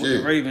my own with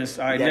Shit. the Ravens.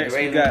 All right, You got next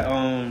the we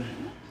got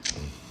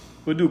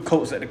we'll do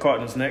Colts at the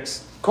Cardinals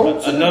next.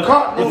 Colts at the Another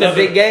Cardinals. It's a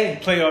big game.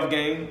 Playoff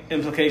game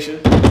implication.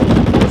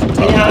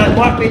 Anyhow,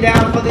 mark me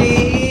down for the.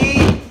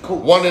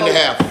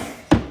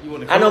 1.5. You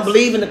want the I don't Colts?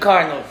 believe in the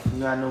Cardinals.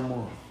 Not no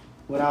more.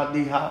 Without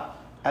D-Hop,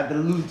 after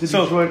lose to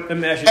So Detroit, let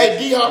me ask you. Hey,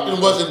 D. Hopkins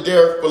wasn't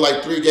there for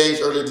like 3 games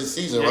earlier this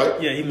season,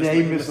 right? Yeah, he missed. yeah,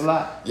 he missed a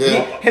lot. Yeah.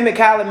 Him and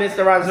Kyler missed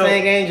around the No.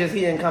 same game, just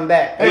he didn't come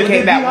back. Hey, He came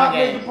did back D-Hop one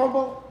make the game. Pro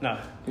Bowl? Nah.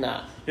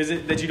 Nah. Is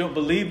it that you don't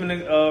believe in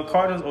the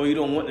Cardinals or you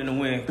don't want them to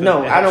win? 'Cause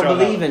No, they I don't have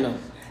believe Charlotte? in them.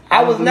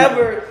 I was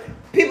never.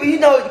 People, you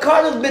know,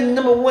 Cardinals been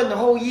number one the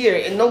whole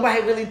year, and nobody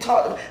really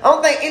talked. I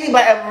don't think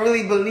anybody ever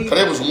really believed.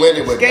 Because they was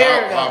winning without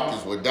scared of them.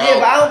 Hopkins, without. Yeah,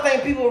 but I don't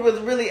think people was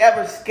really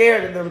ever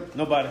scared of them.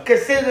 Nobody.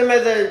 Consider them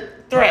as a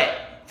threat,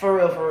 for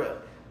real, for real.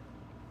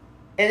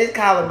 And it's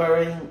Kyler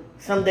Murray.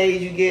 Some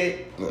days you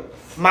get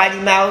Mighty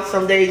Mouse.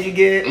 Some days you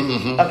get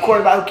a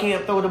quarterback who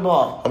can't throw the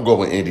ball. I'm going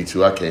with Indy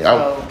too. I can't.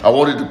 So- I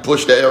wanted to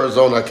push the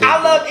Arizona. I can't.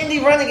 I love Indy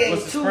running What's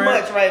games the too spread?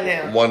 much right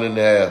now.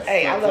 1.5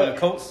 Hey, I For the love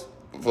Colts.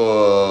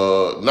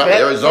 for not So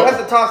Arizona.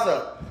 that's a toss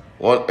up.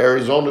 One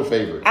Arizona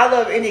favorite. I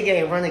love any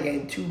game, running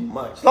game too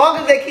much. As long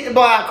as they keep the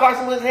ball out of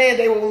Carson Wentz's hand,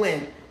 they will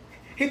win.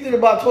 He threw the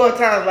ball 12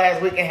 times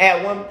last week and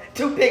had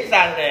 2 picks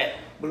out of that.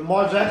 But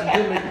Lamar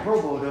Jackson did make the Pro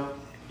Bowl, though.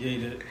 Yeah, he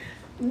did.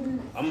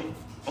 I'm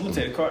gonna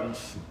take the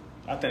Cardinals.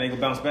 I think they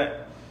gonna bounce back.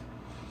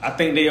 I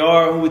think they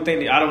are who we think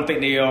they. I don't think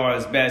they are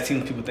as bad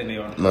teams people think they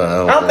are.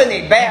 No, I don't think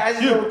they bad. I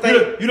just don't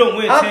think. You don't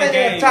win I don't 10 think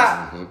they're games.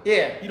 top.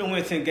 Yeah. You don't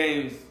win 10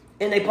 games.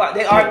 And they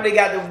arguably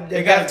got the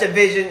They got- best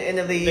division in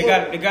the league.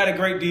 They got a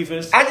great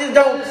defense. I just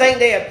don't think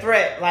they're a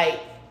threat like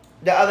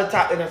the other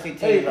top NFC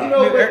teams Hey, you are. know,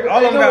 All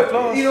of them got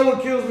flaws. you know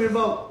what kills me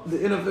about the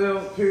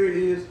NFL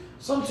period is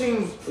some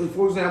teams,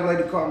 for example, like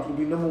the Cardinals, could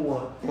be number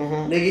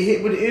one. They get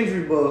hit with the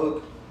injury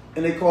bug,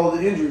 and they call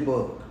it the injury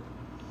bug,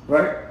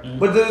 right?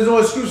 But there's no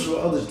excuse for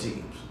other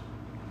teams.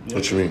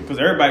 What you mean? Because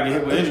everybody get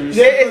hit with injuries.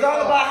 Yeah, it's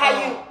all about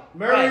how you.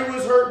 Murray Right.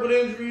 was hurt with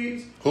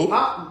injuries. Who?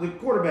 The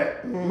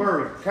quarterback,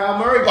 Murray. Kyle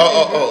Murray got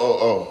injured.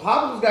 Oh.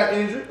 Hopkins got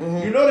injured.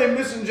 You know they're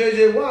missing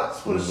J.J. Watts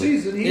for the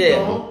season. He's Yeah.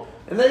 gone.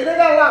 And they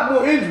got a lot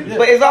more injuries.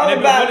 But it's all And they've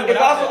been about. winning It's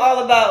without also that.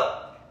 all about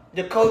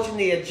the coach and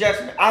the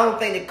adjustment. I don't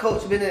think the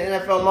coach been in the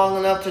NFL long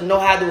enough to know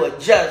how to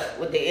adjust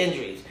with the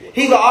injuries.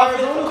 He's an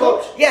offensive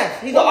coach.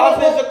 Yes, he's an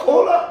offensive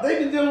Hold coach. up. They've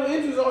been dealing with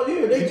injuries all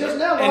year. They just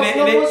now And lost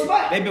number one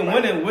spot. they've been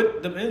winning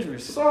with the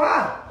injuries. So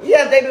how?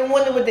 Yes, they've been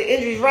winning with the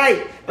injuries,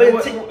 right? But And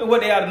until-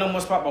 what they out of no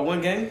more spot by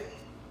 1 game?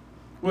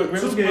 What,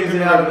 Two games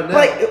they out of it now.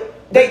 Like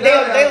they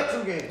Now they out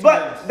of 2 games.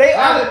 but they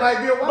Now are. they might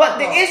be a wild But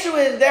the card. issue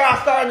is they are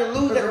starting to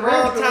lose at the the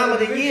wrong Rams time of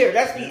the don't year. win.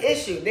 That's the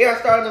issue. They are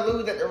starting to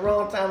lose at the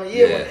wrong time of the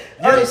year. Yeah.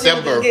 When other teams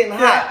December. is getting Yeah,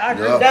 hot. I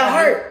agree. Yeah. That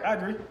hurt. I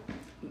agree.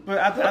 But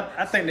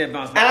I think they'll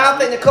bounce And back. I don't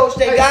think the coach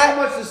they Hey, got. so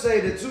much to say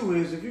that too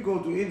is if you go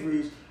through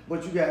injuries,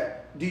 but you got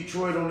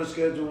Detroit on the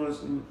schedule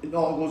and it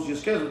all goes to your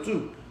schedule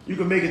too. You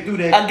can make it through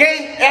that. A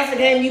game, that's a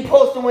game you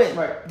supposed to win.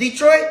 Right.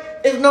 Detroit,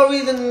 there's no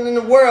reason in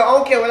the world, I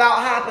don't care without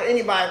Hop or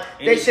anybody,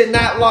 they should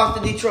not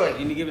lost to Detroit.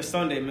 Any given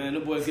Sunday, man, the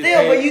boys get Still,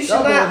 paid. but you should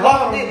Y'all not been lost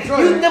hard on it. Detroit.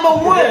 You number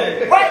one,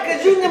 Yeah. right?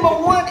 Because you number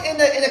one in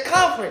the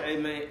conference. Hey,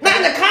 man. Not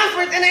in the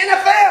conference, in the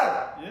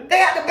NFL. Yeah. They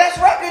had the best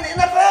record in the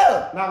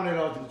NFL. Not when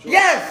they lost to Detroit.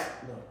 Yes.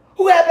 No.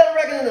 Who had better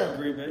record than them?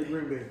 Green Bay.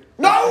 Green Bay.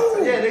 No.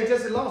 Yeah, they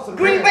just lost to the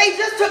Green Rams. Bay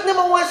just took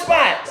number one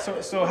spot.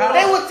 So how?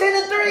 They was 10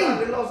 and Nah,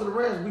 3. they lost to the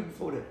Rams the week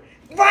before that.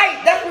 Right.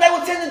 That's when they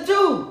were 10 and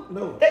 2.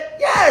 No.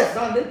 Yes.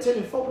 Nah, they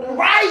 10-4 now.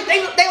 Right. They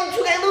on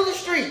 2-game losing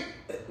streak.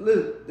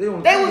 Look, they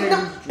on They 2 was games.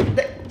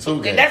 number.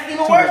 2 games. That's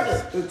even 2 worse.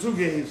 games. They're 2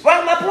 games.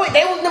 Right, my point.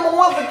 They was number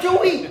one for 2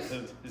 weeks.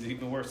 It's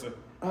even worse.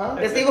 Huh?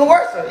 It's even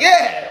worse.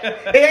 Yeah.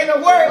 It ain't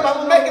no word, but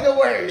I'm making it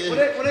worse. When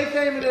they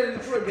came in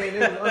that Detroit game,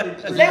 they was under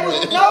 3. They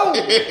was no.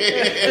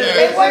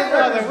 They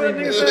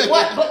wasn't.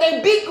 What? But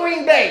they beat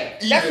Green Bay.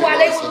 That's why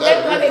they was.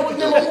 That's why they was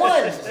number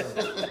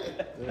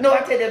one. No,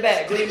 I take that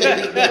back. Green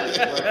Bay beat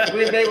them.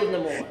 Green Bay was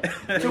number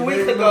one. 2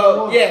 weeks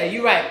ago, yeah,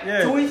 you're right.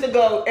 Yeah. 2 weeks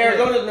ago,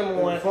 Arizona's number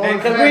one. Falling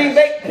Because fast. Green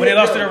Bay. When they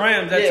lost to the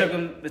Rams, Yeah.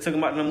 they took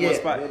them out the number one Yeah.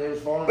 spot. Yeah, they was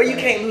falling But you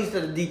back. can't lose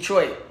to the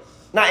Detroit.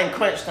 Not in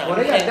crunch time. Well,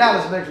 they got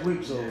Dallas next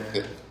week, so.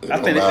 I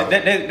think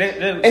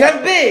and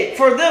that's big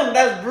for them.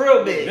 That's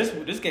real big.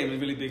 This game is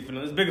really big for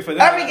them. It's bigger for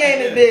them. Every game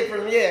is big for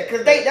them, yeah,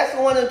 because that's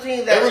one of the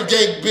teams that. Every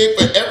game big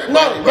for everybody.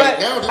 No, but right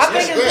now, I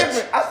think it's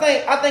different.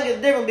 I think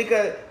it's different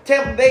because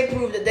Tampa Bay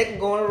proved that they can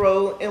go on the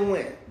road and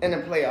win in the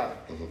playoffs.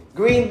 Mm-hmm.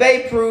 Green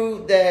Bay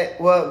proved that.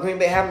 Well, Green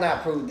Bay have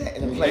not proved that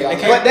in the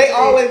playoffs, but they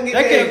always get.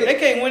 They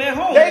can't win at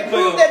home. They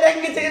proved that they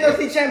can get to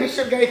the NFC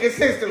Championship game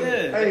consistently.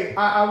 Yeah. Hey,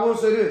 I will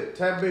say this: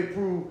 Tampa Bay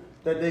proved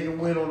that they can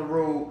win on the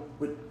road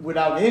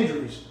without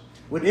injuries.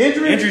 With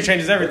injuries, injury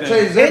changes everything.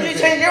 Injury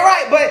changes, you're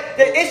right. But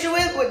the issue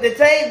is with the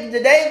Dave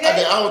game. I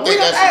mean, I don't think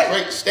that's a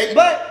great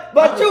statement.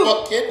 But two.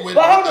 Fuck can win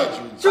But hold with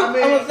on. injuries. Two, I'm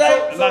gonna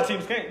say. A lot of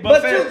teams can't.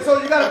 But two.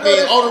 So you gotta. I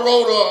mean, on the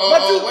road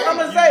But two, away, I'm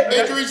gonna say.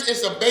 injuries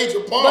is a major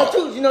part. But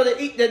two, you know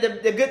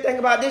the good thing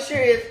about this year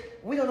is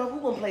we don't know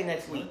who's gonna play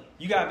next week.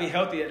 You gotta be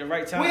healthy at the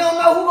right time. We don't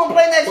know who's gonna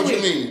play next What week.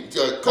 you mean? We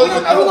don't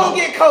know who's gonna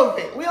get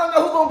COVID. We don't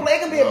know who's gonna play.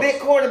 It could be a big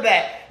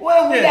quarterback.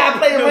 Well, we gotta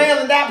play the Rams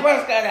and Dak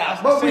Prescott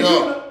out. But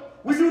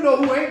we do know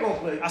who ain't gonna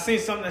play. I seen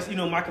something that's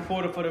Michael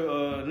Porter for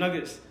the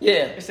Nuggets.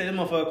 Yeah. They said this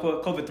motherfucker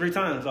caught COVID 3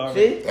 times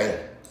already. See? Damn.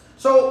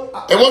 So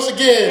And once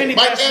again, Any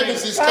Mike vaccinated.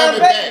 Evans is Tom coming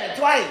Brady back.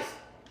 twice.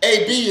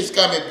 AB is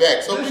coming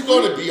back, so we're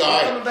going to be all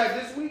Coming right.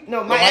 back this week. No,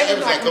 Mike Mike Evans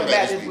Evans not ain't coming come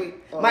back back this week.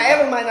 Oh, Mike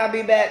Evans might not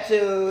be back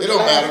to It don't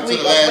matter week to the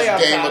of last playoff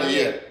game time, of the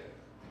year.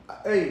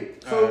 Hey,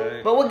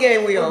 so But what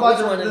game we on? what Which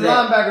about one the is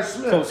that? linebacker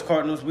Smith? Coach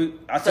Cardinals.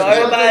 I So took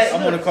everybody-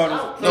 I'm on the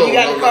Cardinals. So you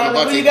got the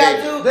Cardinals. Who you got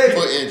Davis,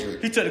 to? foot injury.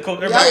 He took the coach.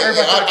 Yeah,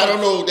 Everybody I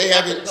don't know. They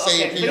haven't said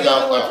Okay, he's so you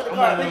only went to out. the I'm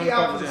Cardinals. He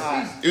out for the All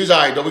right. season. He was all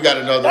right, though. We got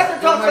another. That's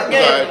a toss-up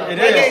game. Right. It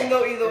That is. game can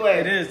go either way.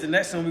 It is. The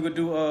next one we gonna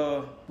do.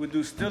 We'll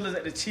do Steelers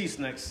at the Chiefs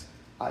next.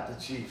 At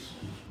the Chiefs.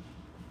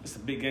 It's a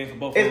big game for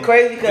both. It's of them.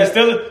 crazy because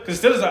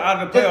Steelers are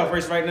out of the playoff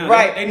race right now.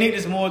 Right. They need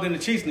this more than the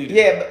Chiefs need it.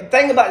 yeah, but the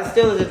thing about the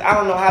Steelers is I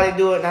don't know how they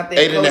do it, and I think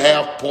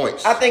 8.5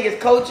 points. I think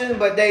it's coaching,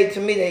 but to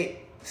me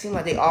they seem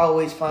like they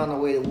always find a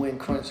way to win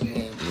crunch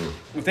games.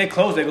 If they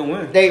close, they gonna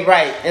win. They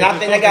right, and I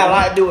think they got a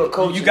lot to do with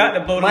coaching. You got to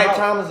blow them Mike out.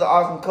 Thomas is an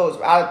awesome coach.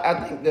 But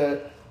I think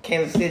the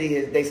Kansas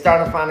City they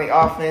starting to find their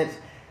offense.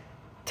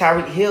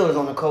 Tyreek Hill is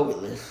on the COVID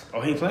list.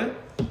 Oh, he ain't playing.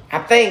 I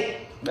think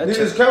Neither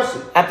is Kelsey.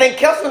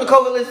 Kelsey on the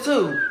COVID list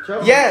too.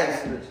 Kelsey.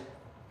 Yes,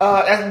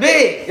 that's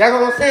big. That's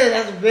what I'm saying.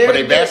 That's very. But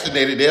they big.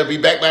 vaccinated. They'll be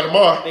back by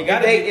tomorrow. They If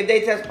got if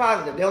they test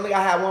positive, they only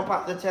got to have one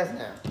positive test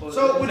now.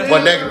 So with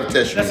One negative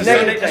test. That's a you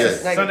Sunday. mean. That's a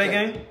Yes. Sunday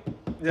game.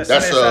 Yeah,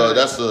 That's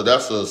Sunday,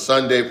 that's a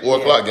Sunday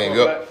 4:00 game.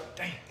 Yep.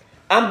 Damn.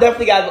 I'm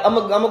definitely got. I'm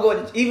gonna go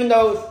with even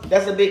though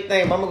that's a big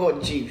thing. I'm gonna go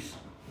with the Chiefs.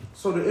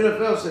 So the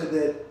NFL said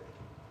that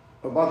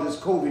about this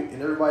COVID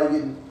and everybody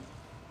getting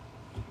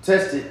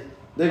tested,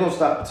 they're gonna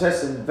stop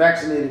testing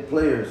vaccinated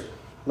players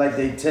like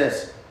they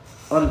test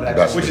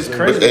unvaccinated. Which is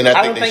players. crazy. And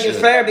I don't think they it's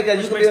should. fair because you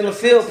Which could be makes on the no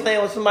field sense.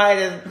 playing with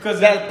somebody Because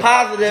that's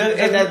positive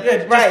and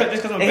that's right,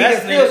 Just because I'm and he can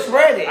still vaccinated,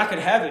 spread it, I could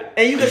have it.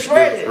 and you can You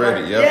spread can it. spread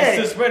it, yeah. I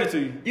still spread it to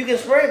you. You can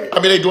spread it. I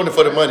mean, they doing it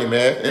for the money,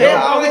 man. You know?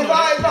 Yeah, always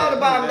all the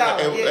bottom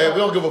dollar. And Yeah. we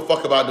don't give a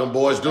fuck about them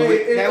boys, do we?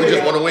 Hey, We hey,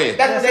 just want to win.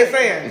 That's what they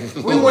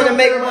saying. We want to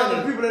make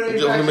money. People that ain't We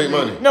just want to make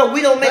money. No,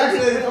 we don't make.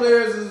 Vaccinated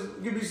players is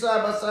you be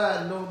side by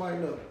side and nobody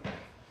know.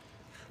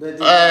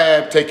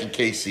 That I'm taking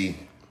KC.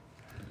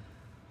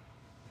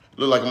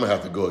 Look like I'm gonna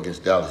have to go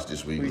against Dallas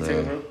this week, Who you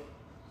taking, man. bro?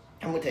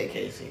 I'm gonna take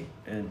KC.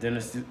 And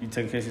Dennis, you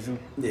taking Casey too?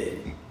 yeah.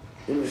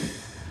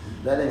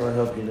 That ain't gonna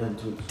help you nothing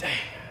too.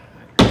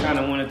 I kind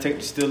of want to take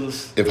the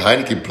Steelers. If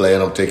Heineken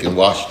playing, I'm taking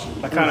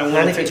Washington. I kind of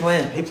want to Heineken take.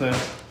 twin. He playing.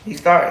 He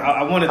started.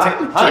 I want to take.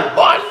 Let's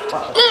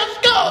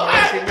go!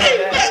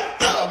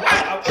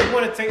 I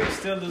want to take the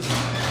Steelers,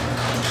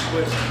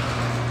 but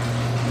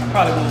I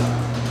probably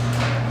won't.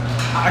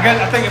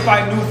 I think if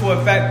I knew for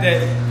a fact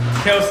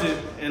that Kelsey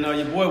and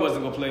your boy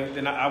wasn't gonna play,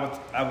 then I would.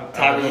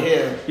 Tyreek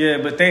Hill. Yeah,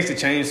 but things have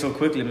changed so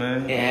quickly,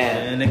 man. Yeah.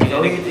 And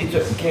So he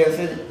took Kansas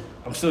City.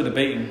 I'm still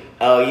debating.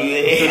 Oh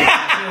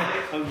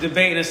yeah. I'm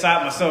debating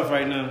inside myself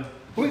right now.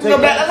 We can go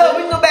back. Look,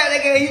 we can go back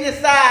that game. You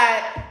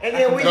decide, and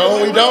then we.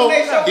 No, we don't.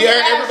 make sure He we heard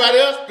ask everybody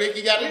you. else pick.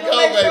 He got to We go,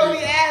 gonna make sure baby.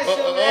 we ask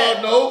you,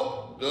 man. No.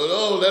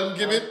 Let him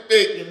give it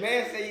pick. Your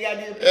man said you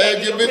gotta do the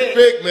Yeah, give it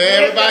pick,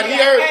 man. Everybody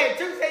heard. Hey,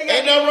 True said you gotta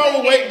Ain't do nothing your wrong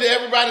with pick waiting here. till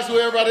everybody's who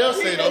everybody else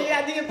True say, said though. you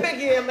gotta do your pick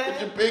here, man.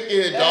 Put your pick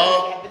in, Yeah,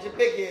 dog. put your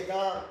pick here,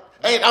 dog.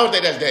 I don't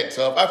think that's that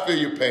tough. I feel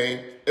your pain.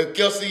 If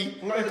Kelsey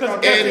Because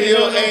and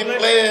Hill ain't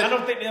playing, I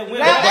don't think they'll win.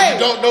 Now, but you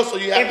don't know, so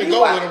you have to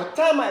go with them.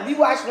 Time out. If you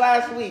watched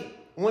last week,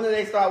 when did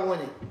they start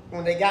winning?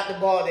 When they got the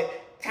ball,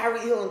 that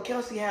Tyreek Hill and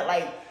Kelsey had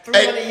like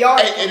 300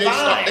 yards and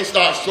combined. they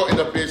start shortening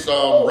up his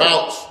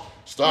routes.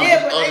 Start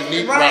Yeah, but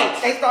underneath right.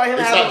 routes. They start him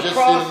They having start just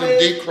crosses, sending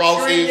them deep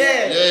crosses. street,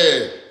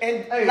 Yeah.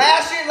 And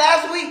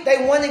last week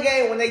they won the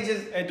game when they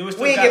just Hey, do we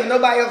still we ain't got- giving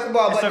nobody else the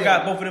ball. They But still them.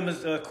 got both of them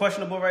as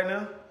questionable right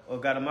now, or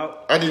got them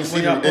out. I didn't see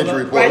When y'all the injury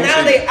pull report. Right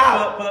now they Pull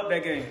out. up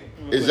that game.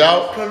 Is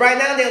out. Cause right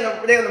now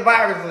they're on the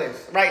virus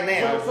list right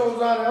now. So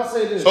Donnie, I'll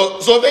say this. So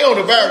if they on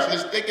the virus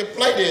list, they can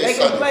play this. They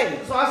can play.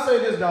 So I say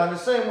this, Don. The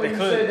same way They you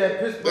could. said that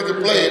Pittsburgh. They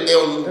can play it. They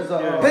on. is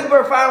a,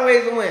 Pittsburgh find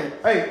ways to win.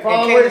 Hey, and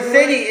Kansas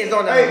City is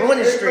on the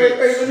winning streak.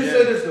 Hey, let me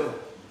say this though.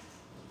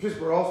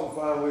 Pittsburgh also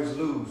find ways to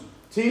lose.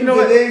 Teams You know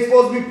that what? they ain't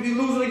supposed to be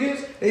losing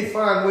against, they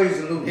find ways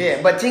to lose.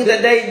 Yeah, but teams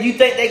that you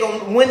think they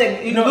gonna win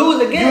and you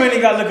lose again. You ain't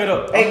even got to look it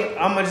up. Hey.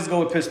 I'm going to just go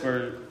with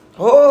Pittsburgh.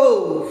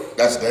 Oh,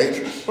 That's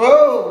dangerous.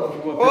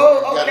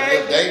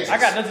 okay. Dangerous. I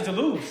got nothing to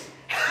lose.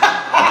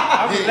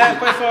 I was last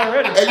place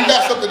already. And you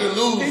got something to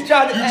lose. He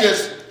tried to- You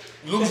just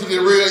losing it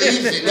real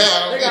easy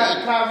now. They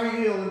got Kyrie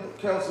Hill and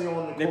Kelsey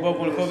on the They both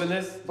on the COVID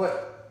list.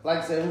 But like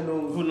I said, who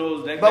knows? Who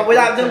knows? That, But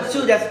without them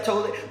two, that's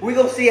totally. We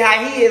gonna see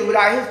how he is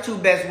without his two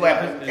best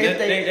weapons. They-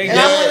 And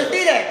I want to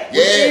see that. We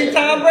seen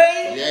Tom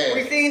Brady. Yeah.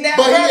 We seen that.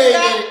 But he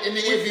Prescott. ain't in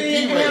the We MVP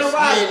seen race. Aaron He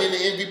Rodgers. ain't in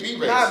the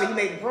MVP race. Nah, but he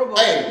made the Pro Bowl.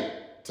 Hey,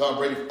 Tom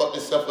Brady fucked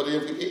himself for the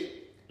MVP.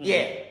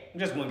 Yeah.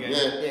 Just one game. Yeah.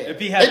 If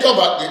he They had, talking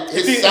about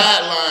if he- his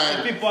sideline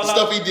if he fall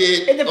stuff out- he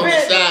did It on the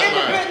depends. It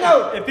sideline. depends.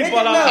 No. If It people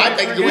allow- depends. I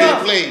think the way he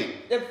played,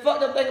 The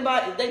fucked up thing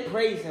about it, they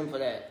praised him for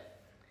that.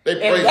 they If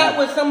praised that him.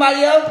 was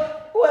somebody else,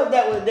 whoever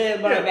that was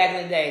Dez Bryant back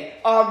in the day,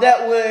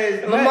 that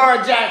was Lamar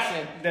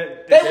Jackson.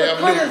 That- They Cam would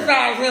Newton.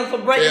 criticize him for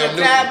breaking Cam the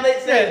Newton.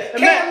 tablets.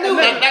 And Yeah. Cam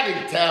Newton. Not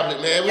the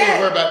tablet, man. We Yeah. don't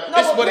worry about No,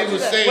 this. Is but what he picture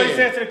was that. saying. what he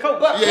said to the coach.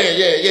 But-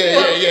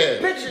 Yeah.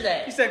 Picture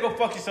that. He said, "Go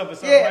fuck yourself or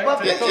something." Yeah, right? but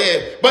To the picture- coach. Yeah,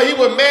 but he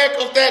was mad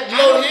off that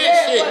low hit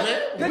shit, man.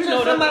 We Picture know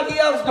that. somebody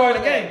else That's part doing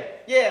of the game. that.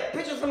 Yeah,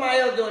 picture somebody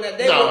else doing that.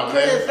 They Nah, would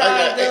man.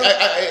 criticize them.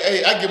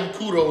 I give him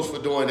kudos for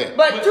doing that.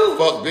 But two,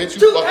 fuck, bitch, you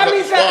two, fucked how up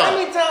many the times? squad. How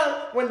many times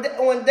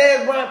when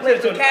Dez Bryant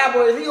played for the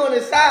Cowboys, he on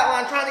his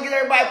sideline trying to get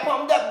everybody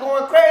pumped up,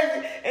 going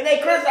crazy, and they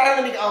criticize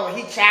him. Oh,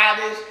 he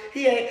childish.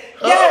 He ain't.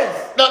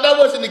 Yes. No, that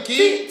wasn't the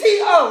key.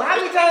 T.O. How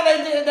many times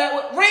they did that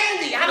with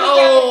Randy? How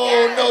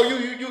many times? No,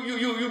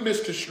 you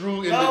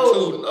misconstrued in No. the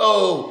two.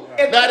 No,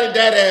 If- not in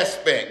that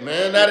aspect,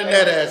 man. Not in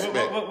that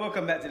aspect. We'll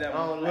come back to that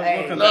one. Oh, We'll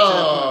hey. come back to that No. one. I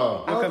We'll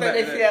don't come think back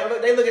they to see that. that.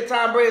 Look, they look at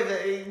Tom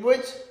Brady,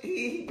 which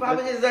he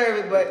probably deserves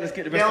it, but Let's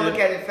get the they rest don't of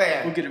look at it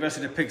fair. We'll get the rest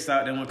of the picks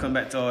out, then we'll come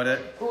back to all that.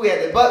 Who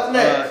had the Bucks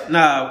next?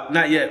 Nah,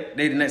 not yet.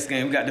 They the next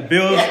game. We got the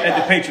Bills at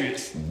the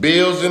Patriots.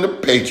 Bills and the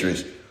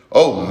Patriots.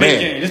 Oh Big man,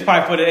 game. This is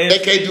probably for the they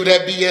AFC. can't do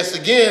that BS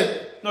again.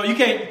 No, you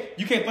can't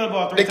put the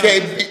ball three They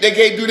times.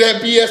 can't do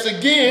that BS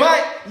again.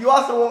 But you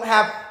also won't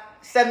have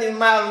 70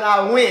 mile an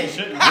hour wind. You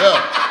shouldn't.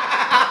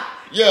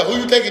 Yeah. Who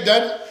you taking,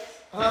 Dunn?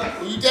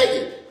 Who you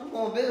taking? I'm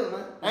going Bills,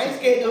 man. I ain't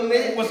scared to admit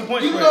it. What's the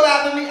point You spread? go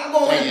after me, I'm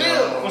going with Damn.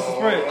 Bills. What's the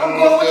spread? I'm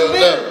going with the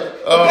Bills.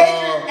 The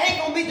Patriots ain't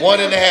gonna beat the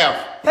 1.5. Bills.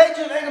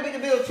 Patriots ain't gonna beat the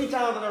Bills 2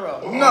 times in a row.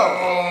 No.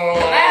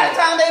 Last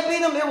time they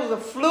beat them, it was a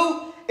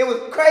fluke. It was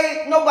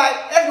crazy. Nobody.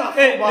 That's not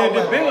Hey, football. the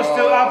weather. Bills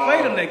still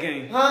outplayed them that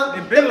game. Huh?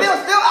 The The Bills Bills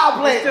still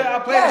outplayed. still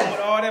outplayed them with Yes.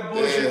 all that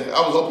bullshit. Yeah, I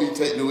was hoping you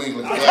take New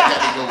England. 'Cause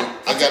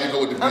I got to go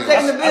with the I'm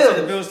taking Bills. the I said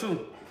the Bills. Bills too.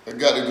 I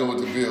got to go with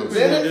the Bills.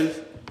 Bills?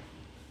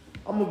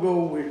 I'm gonna go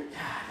with.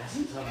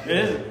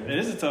 It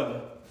is a tough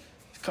one.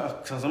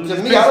 Cause I'm To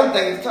just me, I don't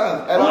think it's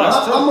tough at all. That's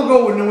tough. I'm gonna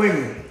go with New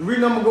England. The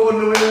reason I'm gonna go with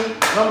New England,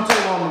 and I'm gonna tell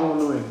you why I'm going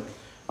New England.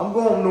 I'm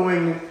going New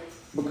England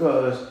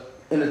because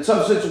in a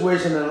tough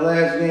situation in the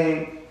last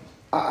game,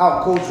 I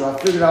outcoached her. I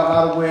figured out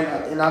how to win,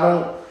 and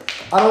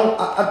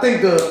I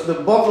think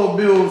the Buffalo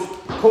Bills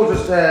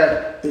coaching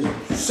staff is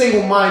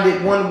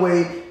single-minded, one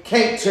way,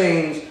 can't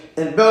change,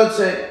 and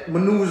Belichick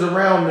maneuvers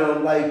around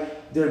them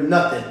like they're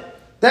nothing.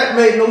 That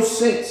made no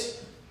sense.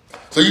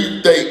 So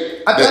you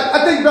think that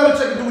I think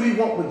Belichick can do what he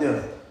wants with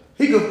them.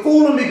 He could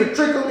fool them, he could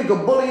trick them, he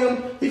could bully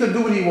them, he could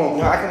do what he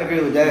wants. I can agree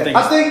with that. think-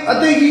 I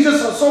think he's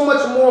just so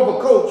much more of a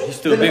coach He's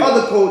still than big. the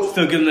other coach.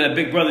 Still giving them that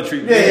big brother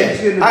treatment. Yeah,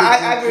 he's getting the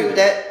I big agree with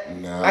that.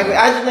 No. I agree.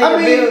 I just think I the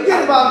mean, Bills.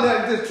 think about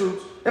that. This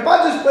truth. If I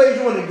just played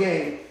you in the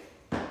game,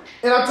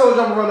 and I told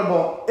you I'm gonna run the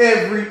ball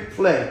every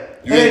play,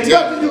 You and ain't ain't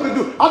nothing tell you me. can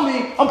do. I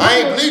mean, I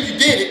ain't believe you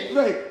did it.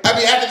 Right. I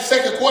mean, after the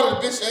second quarter, the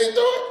bitch ain't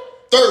throw it.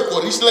 Third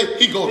quarter,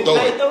 he go throw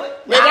ain't it. throw it?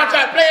 Man, I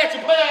try to play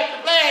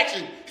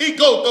action. He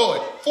go throw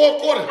it.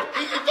 Fourth quarter,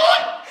 he throw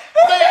it.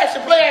 Play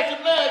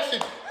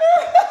action.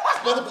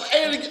 Motherfucker,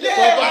 ain't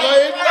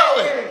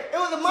throw it. It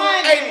was a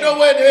mind game. Ain't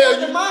nowhere in the hell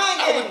It's a you.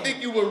 mind I game. would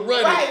think you would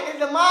run Right, it.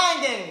 it's a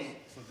mind game.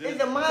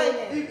 It's a mind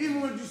game.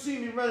 Even when you see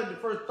me run it the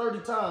first 30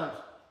 times,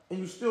 and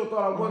you still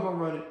thought I wasn't gonna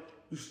run it,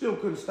 you still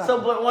couldn't stop. So,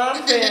 me. but what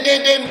I'm Then,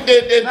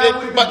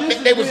 saying, but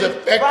they was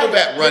effective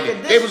at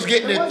running. They was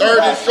getting it Right. third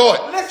and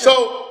short. Listen.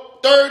 So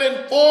third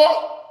and 4.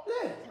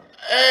 Yeah.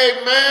 Hey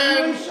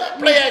man,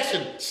 play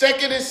action.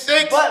 Second and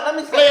 6. but let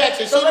me say, play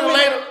action. so Sooner or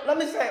later. let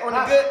me say, on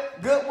a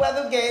good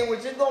weather game,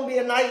 which is gonna be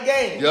a nice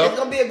game. Yup. It's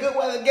gonna be a good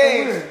weather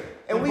game. Where?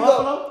 And In we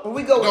Buffalo? go, when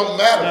we go. It don't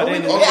matter. No, On they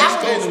the ain't East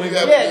New Coast, we England.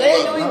 have Yeah, they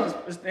ain't good New weather. England.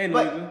 It's ain't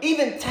But New England.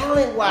 even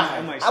talent I wise,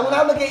 might when say.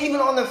 I look at even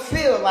on the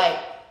field, like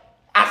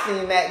I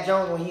seen Matt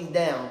Jones when he's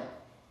down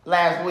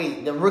last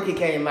week. The rookie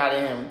came out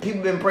of him.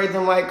 People been praising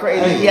him like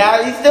crazy. Hey.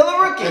 Yeah, he's still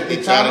a rookie. He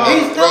He's trying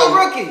to still a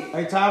throw. rookie.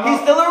 Hey, time He's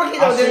out. still a rookie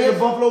though. I seen the Dennis.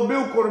 Buffalo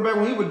Bill quarterback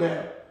when he was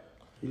down.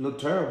 He looked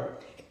terrible.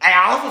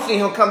 I also seen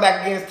him come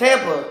back against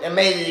Tampa and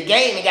made it a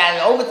game and got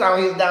it overtime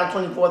when he was down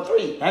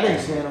 24-3. That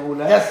ain't saying a whole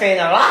lot. That's saying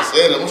a lot.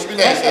 Said it. What's your name?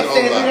 That's Said it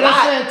saying all a right. lot.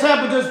 That's saying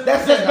Tampa just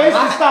That's basically a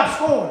lot. stopped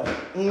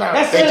scoring. No.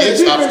 That's They saying did the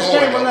stop defense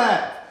scoring, came though.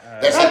 alive.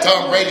 That's how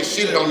Tom Brady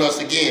shitted on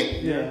us again.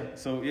 Yeah.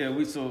 So yeah,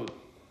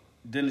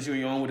 Dennis,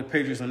 you're on with the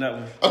Patriots on that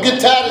one. I'm getting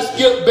tired of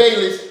Skip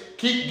Bayless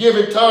keep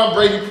giving Tom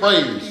Brady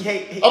praise.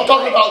 I'm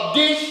talking about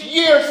this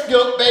year,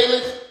 Skip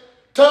Bayless.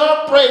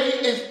 Tom Brady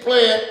is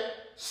playing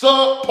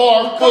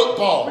subpar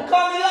football. We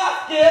call it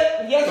off,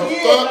 Skip. Yes, The he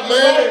fuck, is.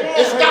 man?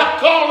 And stop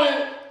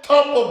calling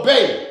Tampa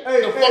Bay.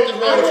 The fuck is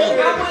wrong with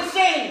you? I'm with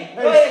Shane.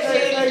 Go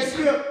ahead, Shane.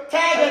 Skip.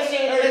 Tag us,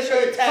 Shane. Let's show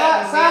you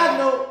tag us. Side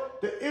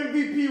note, the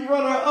MVP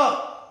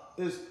runner-up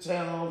is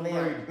Tom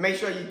Brady. Make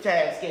sure you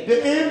tag Skip. The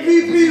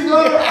MVP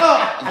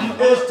runner-up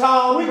is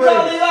Tom We Brady.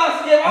 call it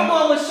off, Skip. I'm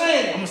going with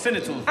Shane. I'm gonna send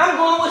it to him. I'm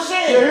going with You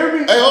Shane. hear me?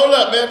 Hey, hold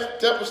up, man.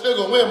 Tampa's still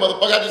gonna win,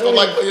 motherfucker. I just don't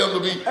like for him to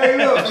be. Hey,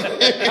 look.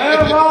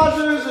 Aaron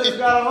Rodgers has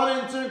got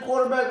 110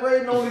 quarterback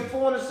rating, only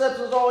 4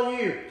 interceptions all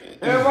year.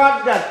 Aaron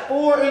Rodgers got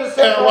 4 interceptions.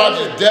 Aaron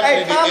Rodgers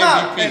definitely Hey, time the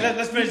out. Hey, MVP.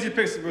 let's finish these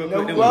picks real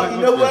quick. You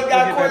know what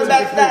got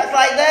quarterback stats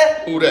like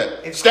that? Who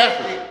that?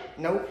 Stafford.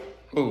 Nope.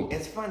 Who?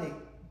 It's funny.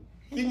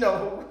 You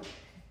know,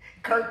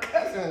 Kirk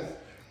Cousins.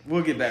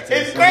 We'll get back to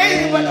It's this.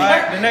 crazy, but All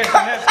right, the next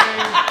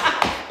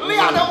game.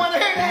 Leon don't want to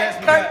hear The next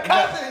that. we Kirk we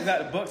Cousins. got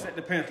the Bucks at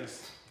the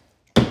Panthers.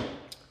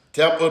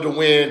 Tampa to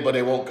win, but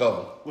they won't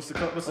cover. What's the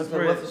spread? What's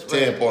the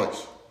spread? 10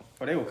 points.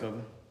 Oh, they will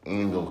cover.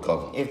 They'll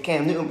cover. If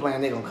Cam Newton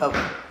playing, they gonna cover.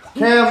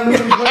 Cam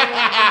Newton.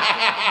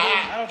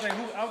 I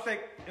don't think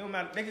it don't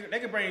matter. They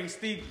could bring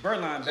Steve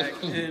Berline back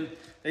and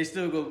they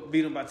still go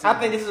beat them by 10. I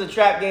think this is a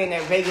trap game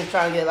that Vegas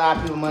trying to get a lot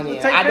of people money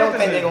in. Take I don't Panthers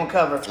think in. they're gonna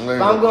cover. They But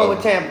ain't I'm gonna going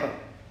with cover. Tampa.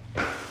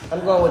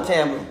 I'm going with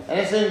Tampa. And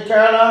it's in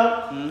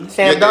Carolina.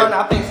 Sam Yeah, Darnold, yeah.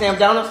 I think Sam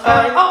Darnold's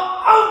starting.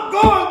 I'm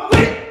going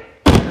with.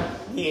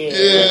 Yeah.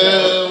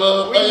 Yeah,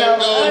 well, We know.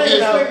 I ain't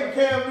get taking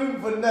Cam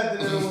Newton for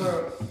nothing in the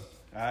world.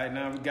 All right,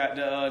 now we got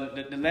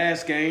the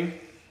last game.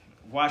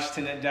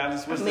 Washington at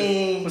Dallas. What's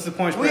the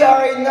point we spread?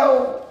 already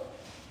know.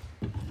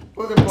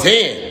 What's the point?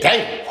 10.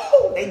 Damn.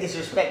 Woo, they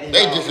disrespected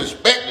They y'all.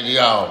 disrespected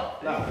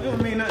y'all. It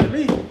don't mean nothing to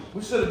me.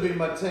 We should have beat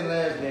by 10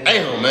 last game.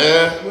 Damn,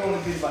 man. We only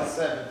beat by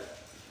 7.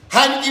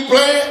 How did he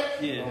play?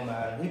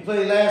 Yeah. He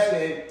played last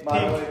game,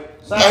 by the way.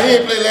 Now, he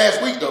didn't play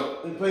last week, though.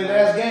 He played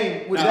last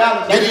game with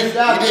Dallas. He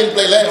didn't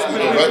play last week,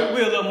 though, right?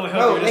 We're a little more No,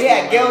 healthier they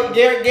this had time.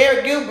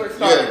 Garrett Gilbert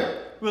starting. Yeah.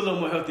 We're a little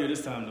more healthier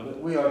this time, though.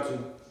 We are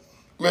too.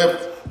 Man,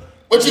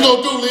 what you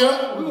gonna do,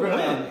 Leon? We will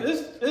win.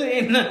 It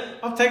ain't nothing.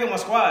 I'm taking my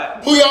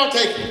squad. Who y'all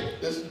taking?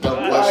 This is a dumb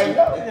question.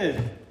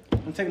 Yeah.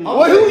 I'm taking my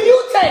Well, who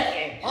you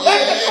taking? Yeah.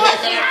 That's the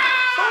question.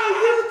 Who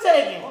you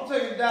taking? I'm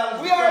taking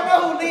Dallas. We already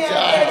know who Leon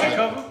taking.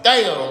 cover.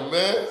 Damn,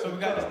 man. So we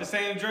got the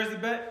same jersey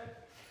bet.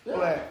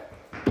 What?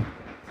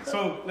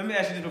 So let me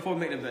ask you this before we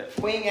make the bet.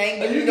 We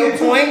ain't You giving you no get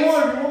 2-1 points.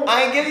 if you want.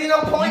 I ain't giving you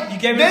no points. You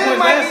gave me Then points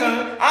might last give time.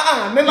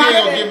 you- Remember You I ain't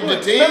gonna said, give him the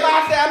 10? remember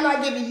I said I'm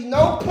not giving you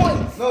no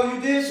points. No, you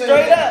did say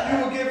Straight that. up.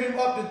 You would give him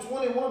up to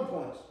 21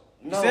 points.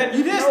 No,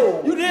 You did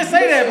no.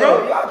 say that,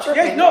 bro. Y'all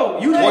tripping. Yeah, no,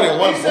 you did.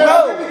 21 He said, points.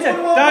 I'll give you Yeah,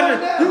 21 Dodger,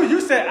 points now.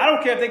 you said I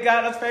don't care if they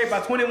got us paid by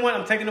 21.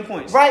 I'm taking the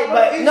points. Right,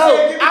 but He no,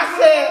 said give me I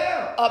 21 said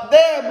now. up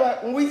there,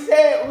 but when we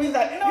said, we was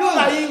like, No. you was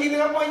like, you ain't giving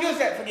no point. You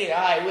said, forget it.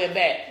 All right, we're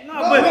back. No,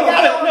 No, but we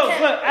got it on no,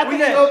 camera. but after We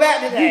that, can go back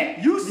to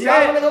that. You Y'all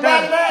said, wanna go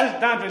back to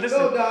that? Dondre, listen.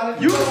 Go,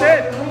 Donnie. You were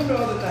said, in the room the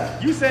other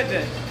night. you said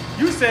that.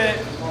 You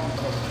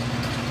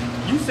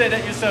said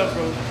that yourself,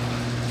 bro.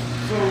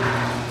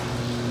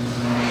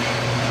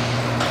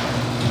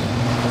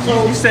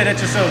 So You said that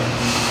yourself.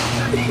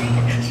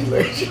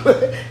 She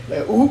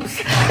like,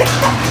 oops.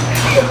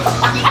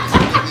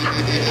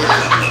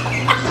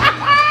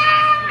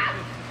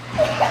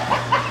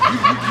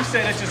 You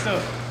said that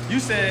yourself. You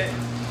said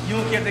you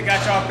don't care if they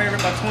got y'all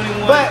favorite by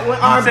 21. But with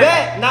You our said-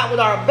 bet, not with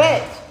our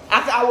bets.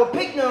 I said I would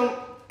pick them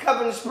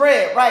covering the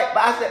spread, right?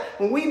 But I said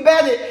when we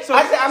bet it, So-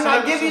 I said I'm so not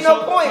let- giving you so-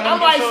 no point. so let I'm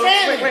me- like so-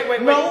 Shannon.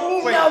 wait,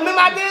 no, wait. no.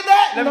 Remember I did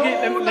that? Let me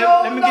get-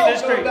 no, let me get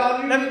this no. straight.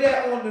 Donnie, you Let me- did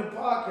that on the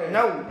podcast.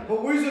 No.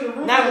 But we was in the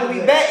room. Not the when other we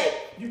day. bet it.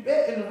 You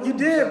bet in the room. You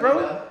did,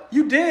 bro.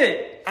 You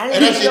did. I And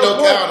didn't that give shit you no don't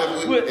point. count if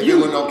But it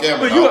wasn't on camera.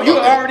 But you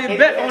already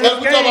bet on That's this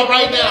what we talking game. about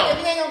right now. If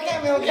it ain't on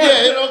camera, it don't Yeah,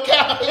 count. it don't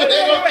count. It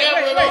ain't on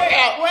camera, it don't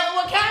count.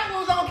 What camera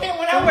was on camera?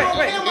 When I So was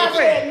on camera, I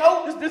said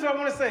no. This is what I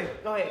want to say.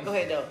 Go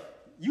ahead though.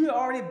 You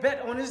already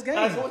bet on this game.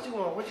 All right, so what you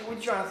want? What you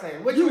trying to say?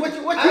 What I give you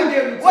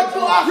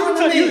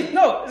offering to You me?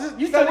 no.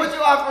 You So said what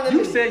you offering to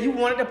You me? said you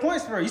wanted the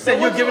points for. You So said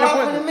you're what giving you the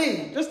offering points. to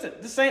me? Just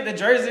this ain't the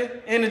jersey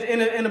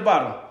in the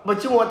bottom.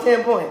 But you want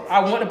 10 points. I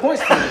want the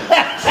points for it.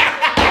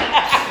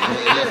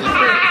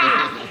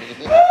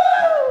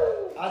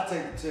 I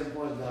take the 10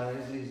 points down.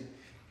 It's easy.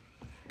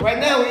 Right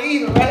now we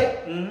even,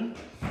 right?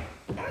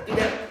 Mm-hmm. I do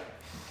that.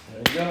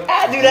 There you go.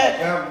 I do that.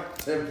 Camera,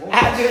 10 points.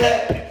 I do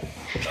that.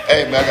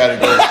 Hey, man, I gotta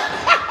go.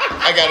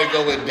 I gotta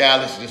go with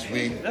Dallas this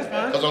week. That's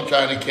fine. Because I'm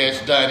trying to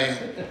catch Donnie.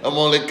 I'm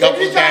only a If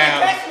couple you try to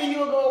down. catch me, you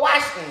will go to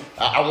Washington.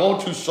 I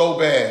want to so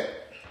bad.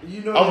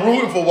 You know I'm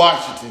rooting for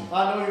Washington.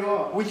 I know you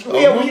are. We I'm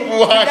down rooting to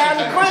for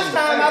crunch Washington.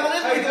 time after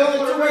this week. go There's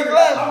for the 2 weeks record.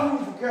 left. I'm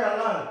rooting for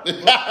Carolina. Trust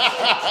me, I'm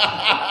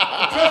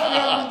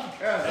from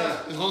Carolina.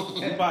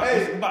 We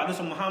about to do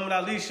some Muhammad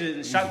Ali shit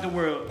and shock the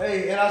world.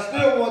 Hey, and I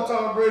still want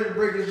Tom Brady to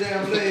break his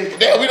damn leg.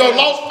 Damn, we done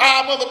lost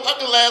 5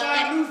 motherfuckers last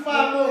week. I knew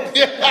 5 more.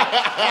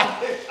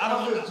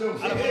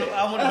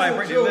 I want nobody to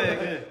break their leg.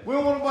 Yeah. We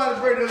don't want nobody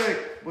to break their leg,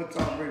 but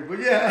Tom Brady. But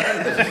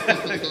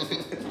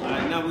yeah. All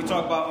right, now we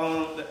talk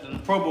about the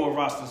Pro Bowl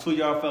rosters. Who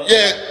y'all felt?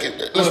 Yeah,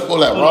 let's pull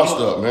that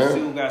roster up, See man.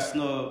 who got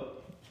snubbed.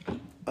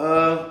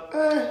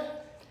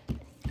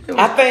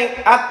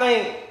 I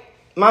think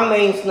my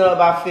main snub.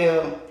 I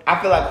feel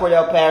like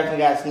Cordell Patterson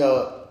got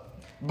snubbed,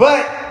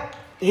 but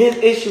his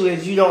issue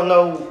is you don't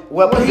know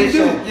what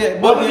position.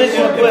 What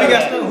position to put him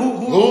at.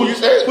 Who you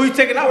said? Who you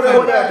taking out for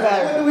Cordell him?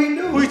 Patterson. What do he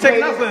do? Who you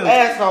taking out for him?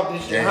 Ass off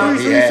this shit. Yeah, Huh?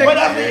 he had- But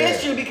that's the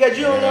issue because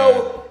you don't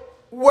know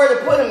where to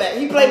put him at.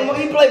 He played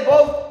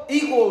both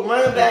equal,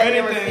 running back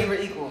and receiver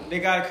equal. They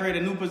gotta create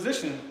a new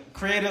position.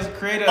 Create a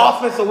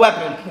Offensive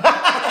weapon.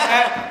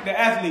 the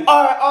athlete.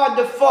 Or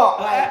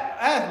default.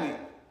 Athlete.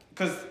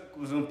 Because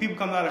when people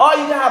come out of Oh,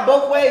 you can have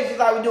both ways, just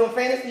like we do in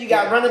fantasy. You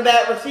got running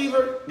back,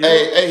 receiver.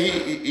 Hey,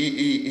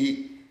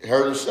 he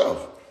hurt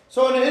himself.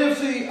 So in the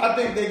NFC, I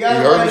think they got He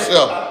it hurt right.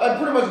 himself. I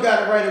pretty much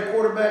got it right at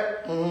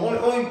quarterback.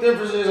 Only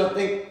difference is I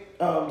think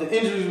the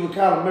injuries with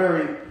Kyler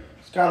Murray.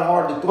 It's kind of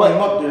hard to throw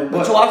him up there.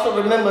 But you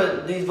also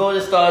remember these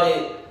voters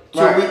started two,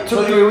 Right.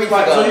 3 weeks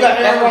ago. So you got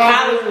That's Aaron when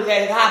Rodgers. Kyler was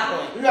at his high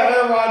point. You got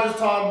Aaron Rodgers,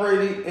 Tom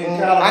Brady,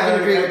 and Kyler I can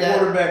agree Murray with at that.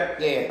 quarterback.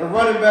 Yeah. And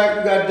running back,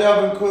 you got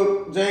Delvin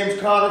Cook,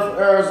 James Conner from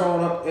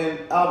Arizona, and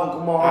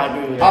Alvin Kamara. I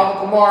agree with that.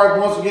 Alvin Kamara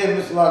once again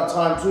missed a lot of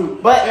time too.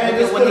 But and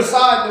look let's at put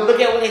aside look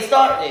at when they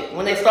started.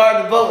 When they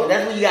started voting,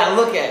 that's what you gotta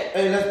look at.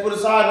 Hey, let's put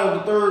aside though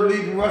the third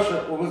leading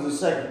rusher. What was the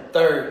second?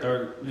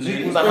 Third.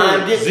 Zeke was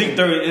Behind third. Gibson. Zeke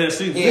 30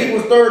 NFC. Yeah. Zeke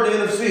was third in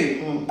the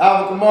NFC.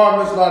 Alvin Kamara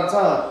missed a lot of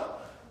time.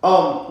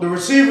 The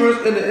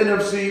receivers in the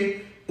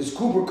NFC is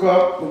Cooper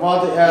Kupp,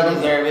 Devontae Adams,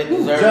 Deserve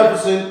it.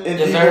 Jefferson, and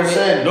Deserve Debo it.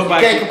 Sanders. You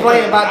Nobody can't can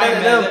complain about I none ain't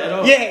of mad at that at them.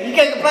 all. Yeah, you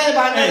can't complain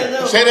about none of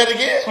them. Say that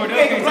again. Cordell You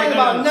can't complain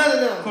about none of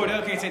them.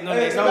 Cordell can't take none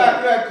Hey, of you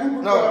that. got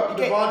Cooper No, Kupp, you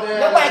can't. Devontae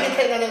Nobody Adams, can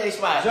take none of their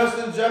spots.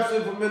 Justin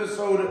Jefferson from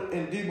Minnesota,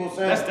 and Debo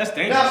Sanders. That's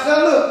dangerous.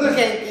 Now look, listen.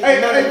 can't- Hey,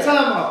 none of them.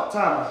 time out.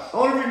 The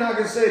only reason I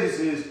can say this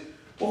is,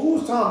 well,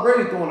 who's Tom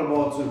Brady throwing the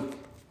ball to?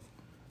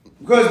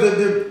 Because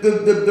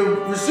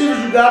the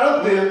receivers you got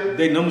up there,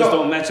 They numbers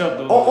don't match up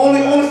though. Only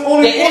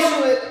The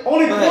issue is-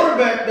 only Go ahead.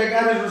 quarterback that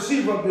got his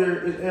receiver up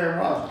there is Aaron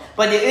Rodgers.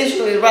 But the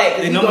issue is right.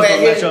 'cause They you numbers go ahead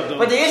don't match here. up, though.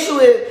 But the issue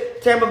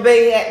is Tampa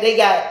Bay. They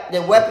got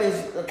the weapons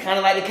kind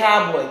of like the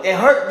Cowboys. It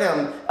hurt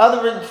them.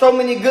 Other than so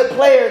many good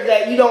players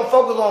that you don't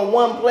focus on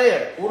one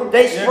player.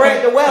 They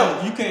spread the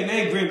wealth. You can't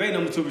name Green Bay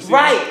number 2 receiver.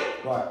 Right.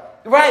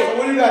 Right. So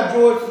when you got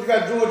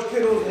George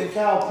Kittle and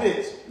Kyle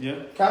Pitts. Yeah.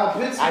 Kyle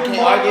Pitts. I can't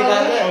argue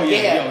about that. Oh,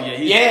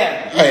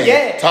 yeah. Hey,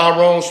 Yeah.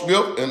 Tyrone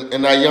Smith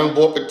and that young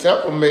boy at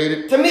Temple made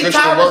it. To me,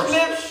 Tristan Tyron Wirfs.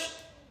 Smith.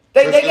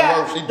 They Tristan got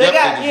Wirfs, he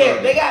definitely deserved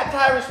it. they got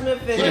Tyron Smith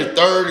He and is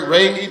third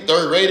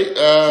rated.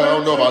 I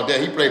don't know about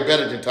that. He played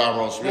better than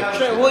Tyrone Smith.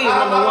 Trent Williams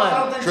number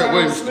one. Trent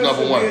Williams is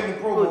number one.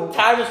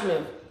 Tyron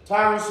Smith.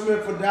 Tyron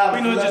Smith for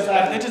Dallas. You know,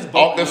 Left just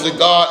tackle. Offensive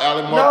guard,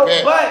 Alan No,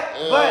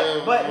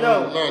 Marpet. but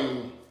no.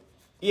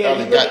 Yeah,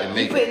 Probably he got to put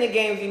make in it. the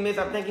games he missed.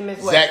 I think he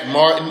missed what? Zach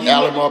Martin, He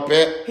Alan missed-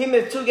 Marpet. He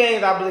missed 2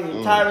 games, I believe.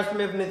 Tyron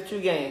Smith missed 2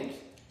 games.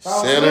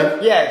 Center.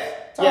 Yes.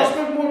 Tyron Yes.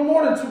 Smith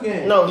more than 2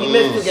 games. No, he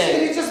missed 2 Shit,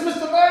 games. he just missed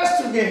the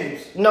last 2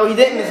 games. No, he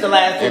didn't miss the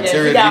last 2 games.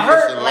 Interior He got hurt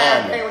defensive last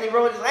lineman. game when he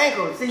rolled his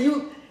ankle. See,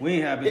 We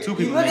ain't having 2 you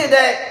people. look make at it.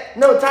 that.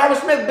 No,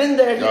 Tyron Smith been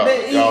there. Y'all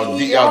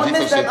He defensive only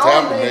missed that tackle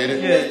only made game. it.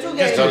 He Yeah, missed 2 just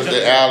games.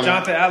 Jonathan Allen.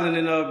 Jonathan Allen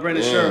and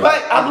Brandon Yeah. Sherman.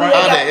 But I believe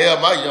How the that. hell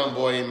my young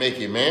boy ain't make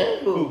it, man?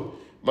 Who?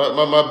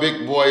 My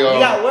big boy. He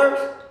got worse.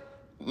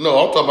 No,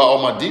 I'm talking about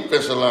on my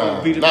defensive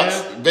line. Vita Not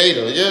Vea?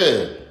 Vader,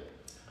 yeah.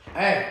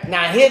 Hey.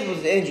 Nah, his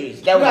was the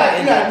injuries. That was the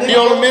You got injuries. He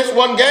only missed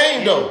 1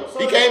 game though.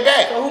 He came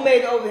back. So who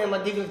made it over him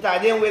on defense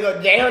side? Then we go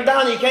Aaron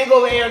Donald. You can't go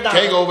over Aaron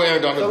Donald. Can't go over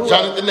Aaron So Donald. who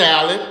Jonathan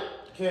Allen. No,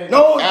 you can't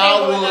go Al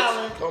over Woods.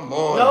 Allen. Come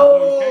on.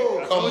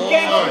 No, Come you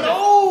can't on. go.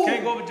 No,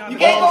 Can't go over Jonathan You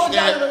can't go over Armstead.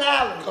 Jonathan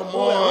Allen. Come Who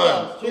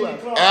else? on. Who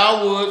else?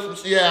 Al Woods from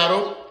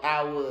Seattle.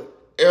 I would.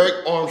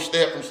 Eric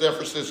Armstead from San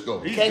Francisco.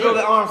 He's Can't good. go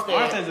with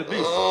Armstead. Armstead's a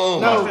beast. Oh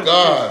No. my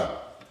God.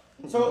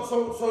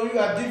 So you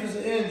got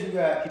defensive ends. You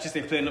got He just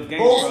ain't playing enough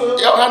games, bro.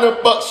 Bosa. Yo, how the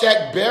fuck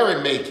Shaq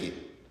Barrett make it?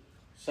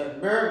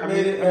 Shaq Barrett I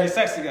made mean, it I mean, as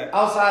sexy guy.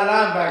 outside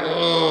linebacker.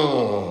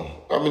 Oh,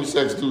 how many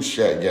sacks do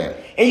Shaq got?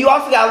 And you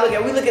also got to look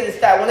at. We look at the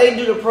stat when they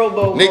do the Pro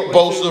Bowl. Nick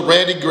vote, Bosa,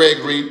 Randy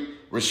Gregory,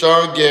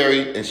 Rashawn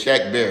Gary, and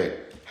Shaq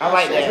Barrett. I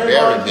like that.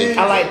 Barrett make it.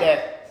 I like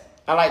that.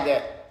 I like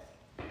that.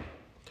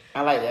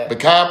 I like that.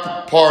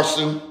 Mekhi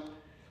Parson,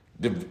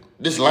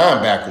 this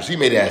linebackers, he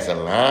made it as a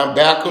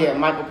linebacker. Yeah,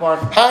 Michael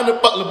Parsons. How the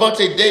fuck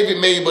Levante David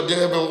made, but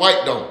Devin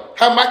White don't?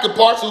 How Michael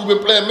Parsons, who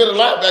been playing middle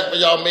linebacker for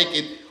y'all, make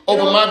it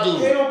over my They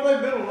dude? don't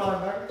play middle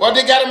linebacker. Why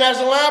they got him as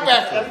a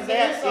linebacker? He's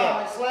Yeah.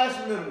 inside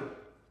slash middle.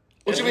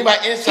 What you mean by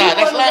inside?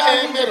 That's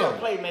not in the middle.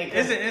 Playmaker.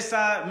 Is it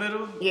inside,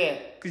 middle? Yeah.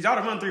 Because y'all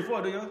don't run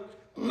 3-4, do y'all?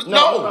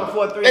 No, run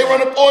 4-3 they now.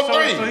 run a So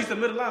 4-3. he's the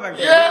middle linebacker.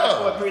 Yeah. He's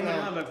the 4-3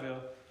 middle now. linebacker.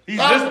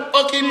 How the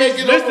fuck he make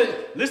it over?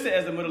 Listed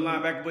as a middle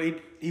linebacker,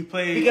 but he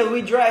played because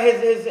we draft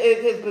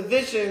his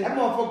position. That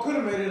motherfucker could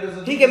have made it as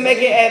a. He can make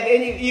it as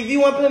any. If you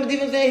want to put him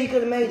defense end, he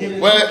could have made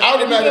it. Well, I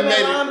would have made it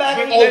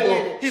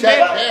over Shaq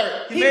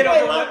Barrett. He made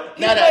over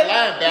Now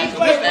that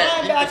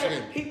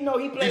linebacker.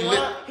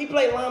 He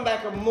played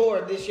linebacker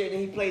more this year than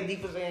he played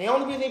defense end. The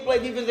only reason he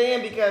played defense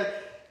end because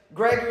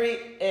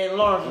Gregory and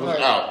Lawrence was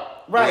out.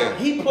 Right, yeah.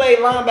 He played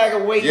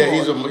linebacker way more. Yeah,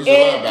 he's a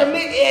linebacker. To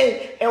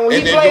me, and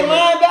when he played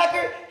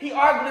linebacker, he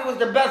arguably was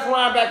the best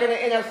linebacker in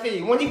the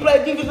NFC. When he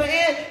played defensive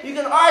end, you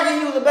can argue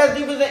he was the best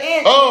defensive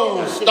end.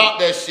 Oh, stop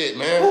that shit,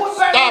 man! Who was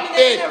better Stop than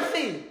the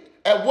NFC?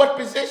 At what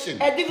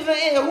position? At defensive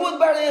end. Who was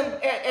better than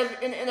him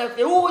in the NFC?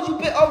 Who would you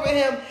pick over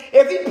him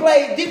if he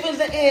played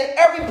defensive end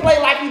every play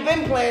like he's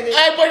been playing it?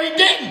 Hey, but he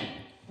didn't.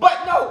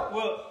 But no.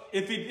 Well,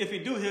 if he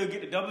do, he'll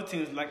get the double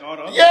teams like all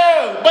the others.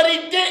 Yeah, but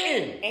he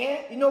didn't.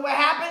 And you know what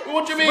happened?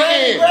 What you mean?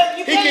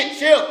 He get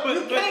chipped.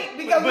 You can't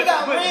because we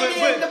got Randy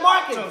and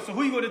DeMarcus. So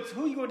who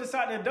you going to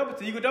decide to double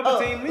team? You go double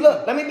team me.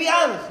 Look, let me be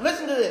honest.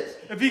 Listen to this.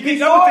 If he get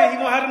double team, he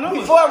gonna have the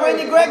numbers. Before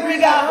Randy Gregory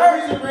got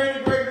hurt. The reason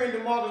Randy Gregory and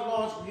DeMarcus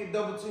Lawrence can get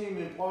double teamed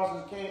and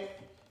Parsons can't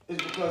is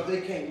because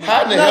they can't.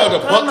 How in the hell the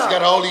Bucks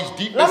got all these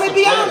defensive Let me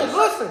be players? honest.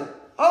 Listen.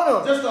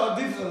 Hold on. Just the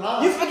defensive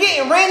line. You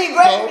forgetting Randy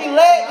Gregory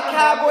led the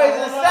Cowboys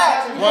in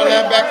sacks. One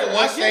linebacker,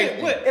 one safety.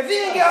 If he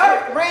didn't get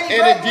hurt, Randy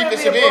And the Gregory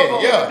defensive would be a Pro end,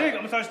 Bowl. yeah.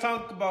 I'm starting to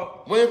talk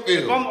about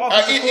Winfield.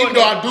 Even Even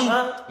though I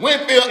do,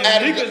 Winfield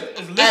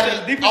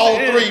added all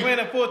three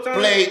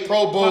played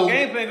Pro Bowl. My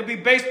game plan could be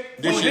based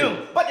on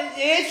him. But the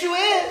issue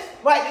is,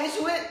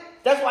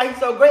 that's why he's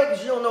so great,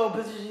 because you don't know what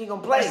position he's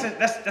going to play.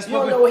 That's you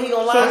don't know what he's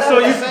going to line up. So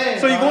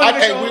you're going I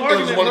think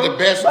Winfield is one of the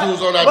best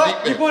dudes on our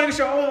defense. You're going to get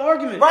your own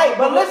argument. Right,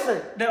 but listen.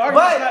 The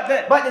argument's not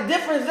that. But the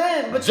difference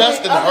is between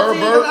Justin other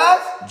teams Herbert, and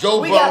us, Joe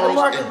we got Burrows,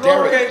 DeMarcus and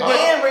Derek Lawrence Carr.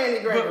 and Randy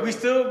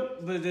Gregory.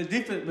 But the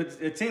defense, but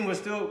the team was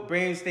still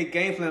bringing state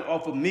game plan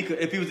off of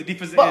Mika if he was a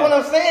defensive But end. what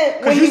I'm saying,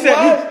 Because you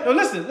said,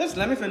 listen,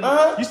 let me finish.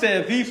 Uh-huh. You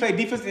said if he played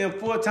defensive end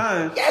 4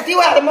 times. Yes, he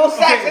would have the most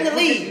sacks in the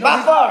league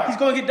by far. He's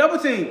going to get double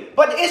teamed.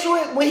 But the issue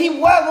is when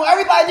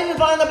everybody knew he was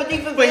lining up a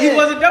defensive But he end,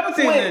 wasn't double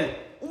teamed then.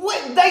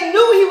 They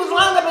knew he was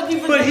lining up a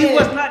defensive But he end.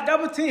 was not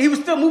double teamed. He was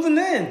still moving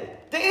in.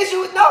 The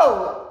issue is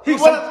no.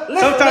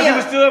 Sometimes he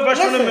was still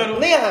rushing in the middle.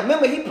 Leon,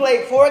 remember he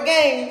played 4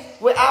 games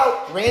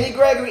without Randy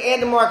Gregory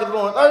and DeMarcus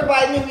Lawrence.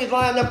 Everybody knew he was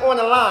lining up on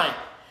the line.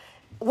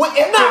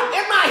 It's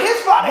not his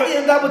fault he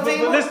didn't double team.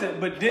 But listen,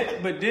 but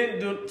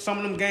didn't some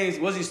of them games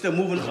was he still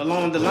moving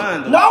along the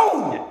line though?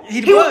 No,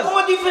 he was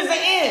on defensive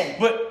end.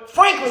 But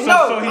frankly,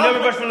 so he never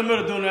rushed from the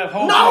middle doing that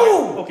whole.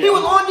 No, he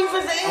was on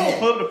defensive end. I'm gonna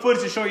pull up the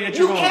footage to show you that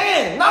you're wrong. You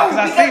can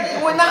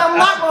because now I'm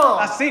not wrong.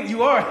 I seen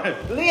you are.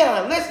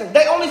 Leon, listen,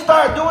 they only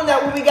started doing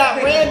that when we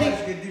got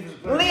Randy.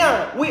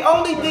 Leon, we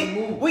only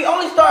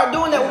started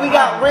doing that when we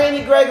got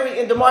Randy Gregory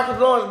and DeMarcus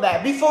Lawrence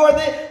back. Before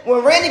then,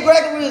 when Randy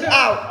Gregory was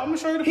out,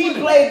 he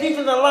played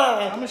defensive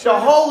line the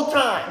whole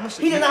time.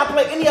 He did not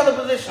play any other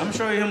position. I'm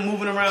showing you him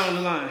moving around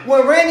the line.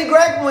 When Randy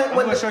Gregory went, I'm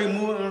gonna show you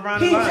moving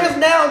around the he's line. just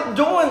now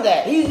doing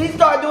that. He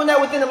started doing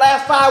that within the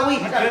last 5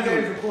 weeks.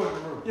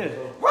 Yeah.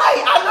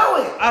 Right, I know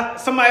it.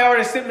 Somebody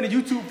already sent me the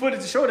YouTube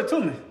footage to show it to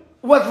me.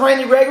 Was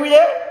Randy Gregory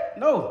there?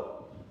 No.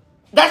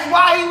 That's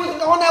why he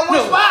was on that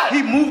one spot.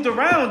 He moved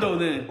around though.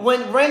 Then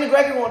when Randy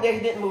Gregory went there, he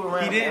didn't move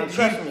around. He didn't.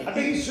 Trust me. I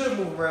think he should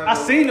move around. I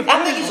seen the footage.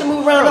 I think he should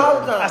move around all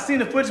the time. I seen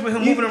the footage with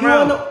him moving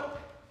around.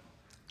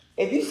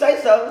 If you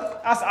say so.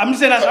 I'm just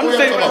saying.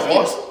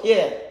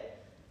 Yeah.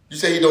 You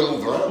say he don't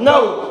move around?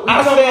 No,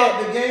 I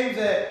said the games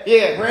that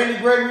Randy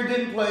Gregory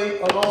didn't play,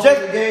 along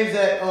with the games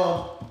that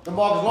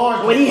DeMarcus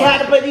Lawrence. When he had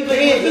to play defense,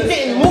 he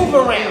didn't move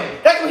around.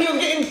 That's when he was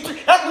getting.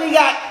 That's when he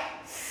got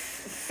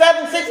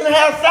 6.5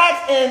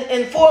 sacks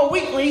in 4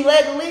 weeks when he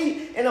led the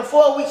league in a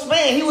 4-week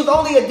span. He was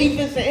only a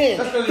defensive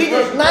end. He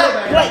did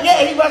not play.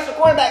 Yeah, he rushed the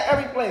quarterback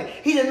every play.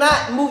 He did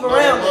not move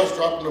around. They was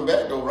dropping them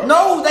back though, right?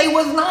 No, they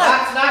was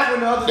not. Not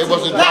when the other they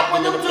wasn't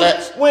dropping them in the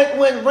flats.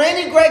 When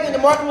Randy Gregory and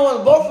DeMarcus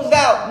Lawrence both was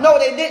out, no,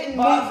 they didn't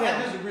move him.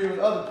 I disagree with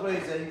other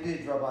plays that he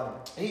did drop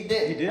out of. He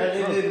did. He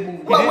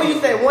did. What when you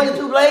say 1 to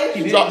 2 plays?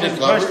 He dropped his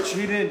coverage.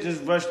 He didn't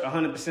just rush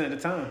 100% of the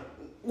time.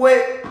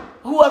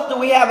 Who else do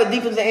we have a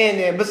defensive end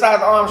there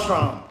besides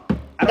Armstrong?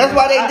 That's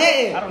why they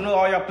didn't. I don't know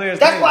all y'all players.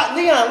 That's why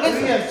Leon.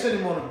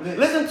 Listen.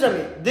 Listen to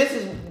me. This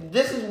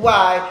is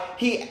why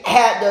he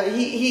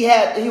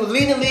was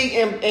leading the league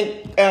in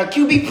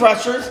QB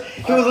pressures.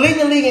 He was leading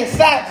the league in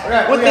sacks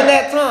within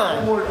that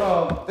time. One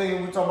more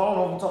thing we talked about. I don't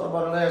know if we talked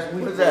about it last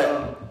week. What is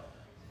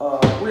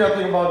that? We got to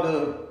think about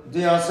the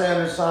Deion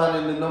Sanders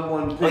signing the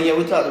 #1 pick. Oh yeah,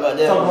 we talked about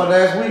that. Talked about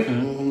last week.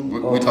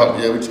 We talked.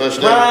 Yeah, we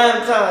touched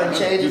that. Prime time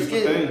change his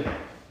skin.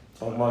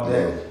 Talk about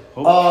that.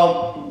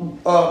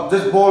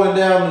 Just boiling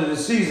down to the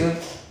season,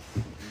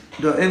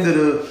 the end of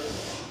the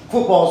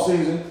football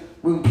season,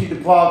 we will keep the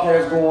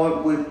podcast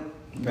going with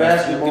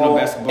basketball.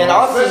 And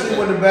especially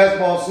when the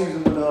basketball season.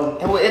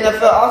 And with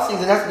NFL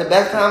offseason, that's the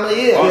best time of the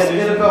year.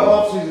 NFL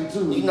offseason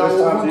too. You know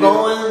who's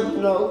going,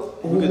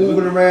 who's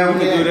moving around. We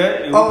can do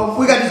that.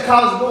 We got these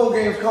college bowl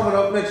games coming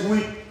up next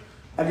week.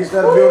 I guess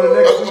that'll be on the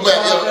next week.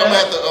 I'm gonna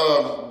have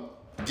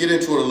to get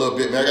into it a little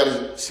bit, man. I got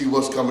to see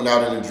what's coming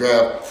out in the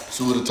draft.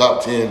 See who the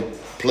top 10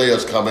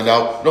 players coming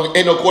out. No,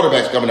 ain't no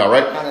quarterbacks coming out,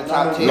 right? Not in the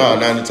top 10. No,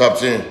 not in the top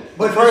 10.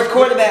 But the first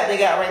quarterback they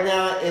got right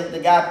now is the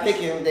guy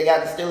picking. They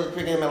got the Steelers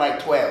picking him at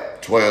like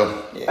 12.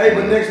 12. Yeah. Hey,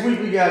 but next week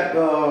we got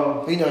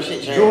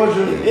Shit changed.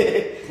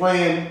 Georgia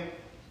playing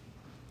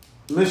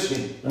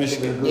Michigan.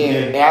 Michigan.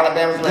 Yeah,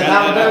 Alabama's playing.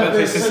 Alabama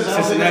plays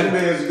Cincinnati. Cincinnati.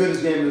 As good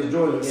as game as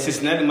Georgia. Yeah.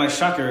 Cincinnati might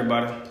shock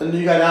everybody. And then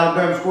you got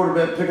Alabama's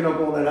quarterback picking up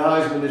on that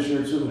Heisman this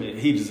year too. Yeah,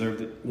 he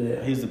deserved it.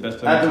 Yeah. He's the best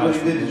player in After what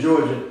college he did to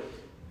football. Georgia.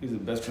 He's the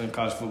best player in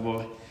college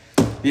football.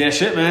 Yeah,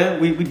 shit, man.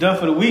 We done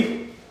for the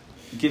week.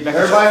 Get back.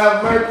 Everybody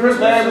have a Merry Christmas.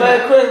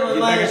 Merry Christmas, Get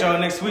man. back at y'all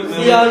next week, man.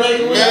 See y'all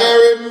next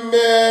week.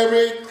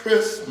 Merry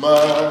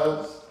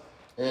Christmas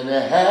and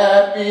a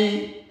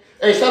happy.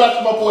 Hey, shout out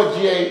to my boy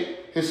GA.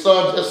 His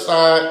son just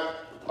signed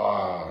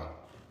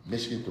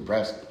Michigan,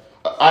 Nebraska.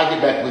 I'll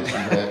get back with you,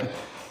 man.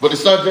 But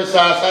his son just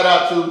signed. Shout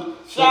out to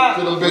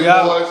them big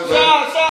boys. Man. Shout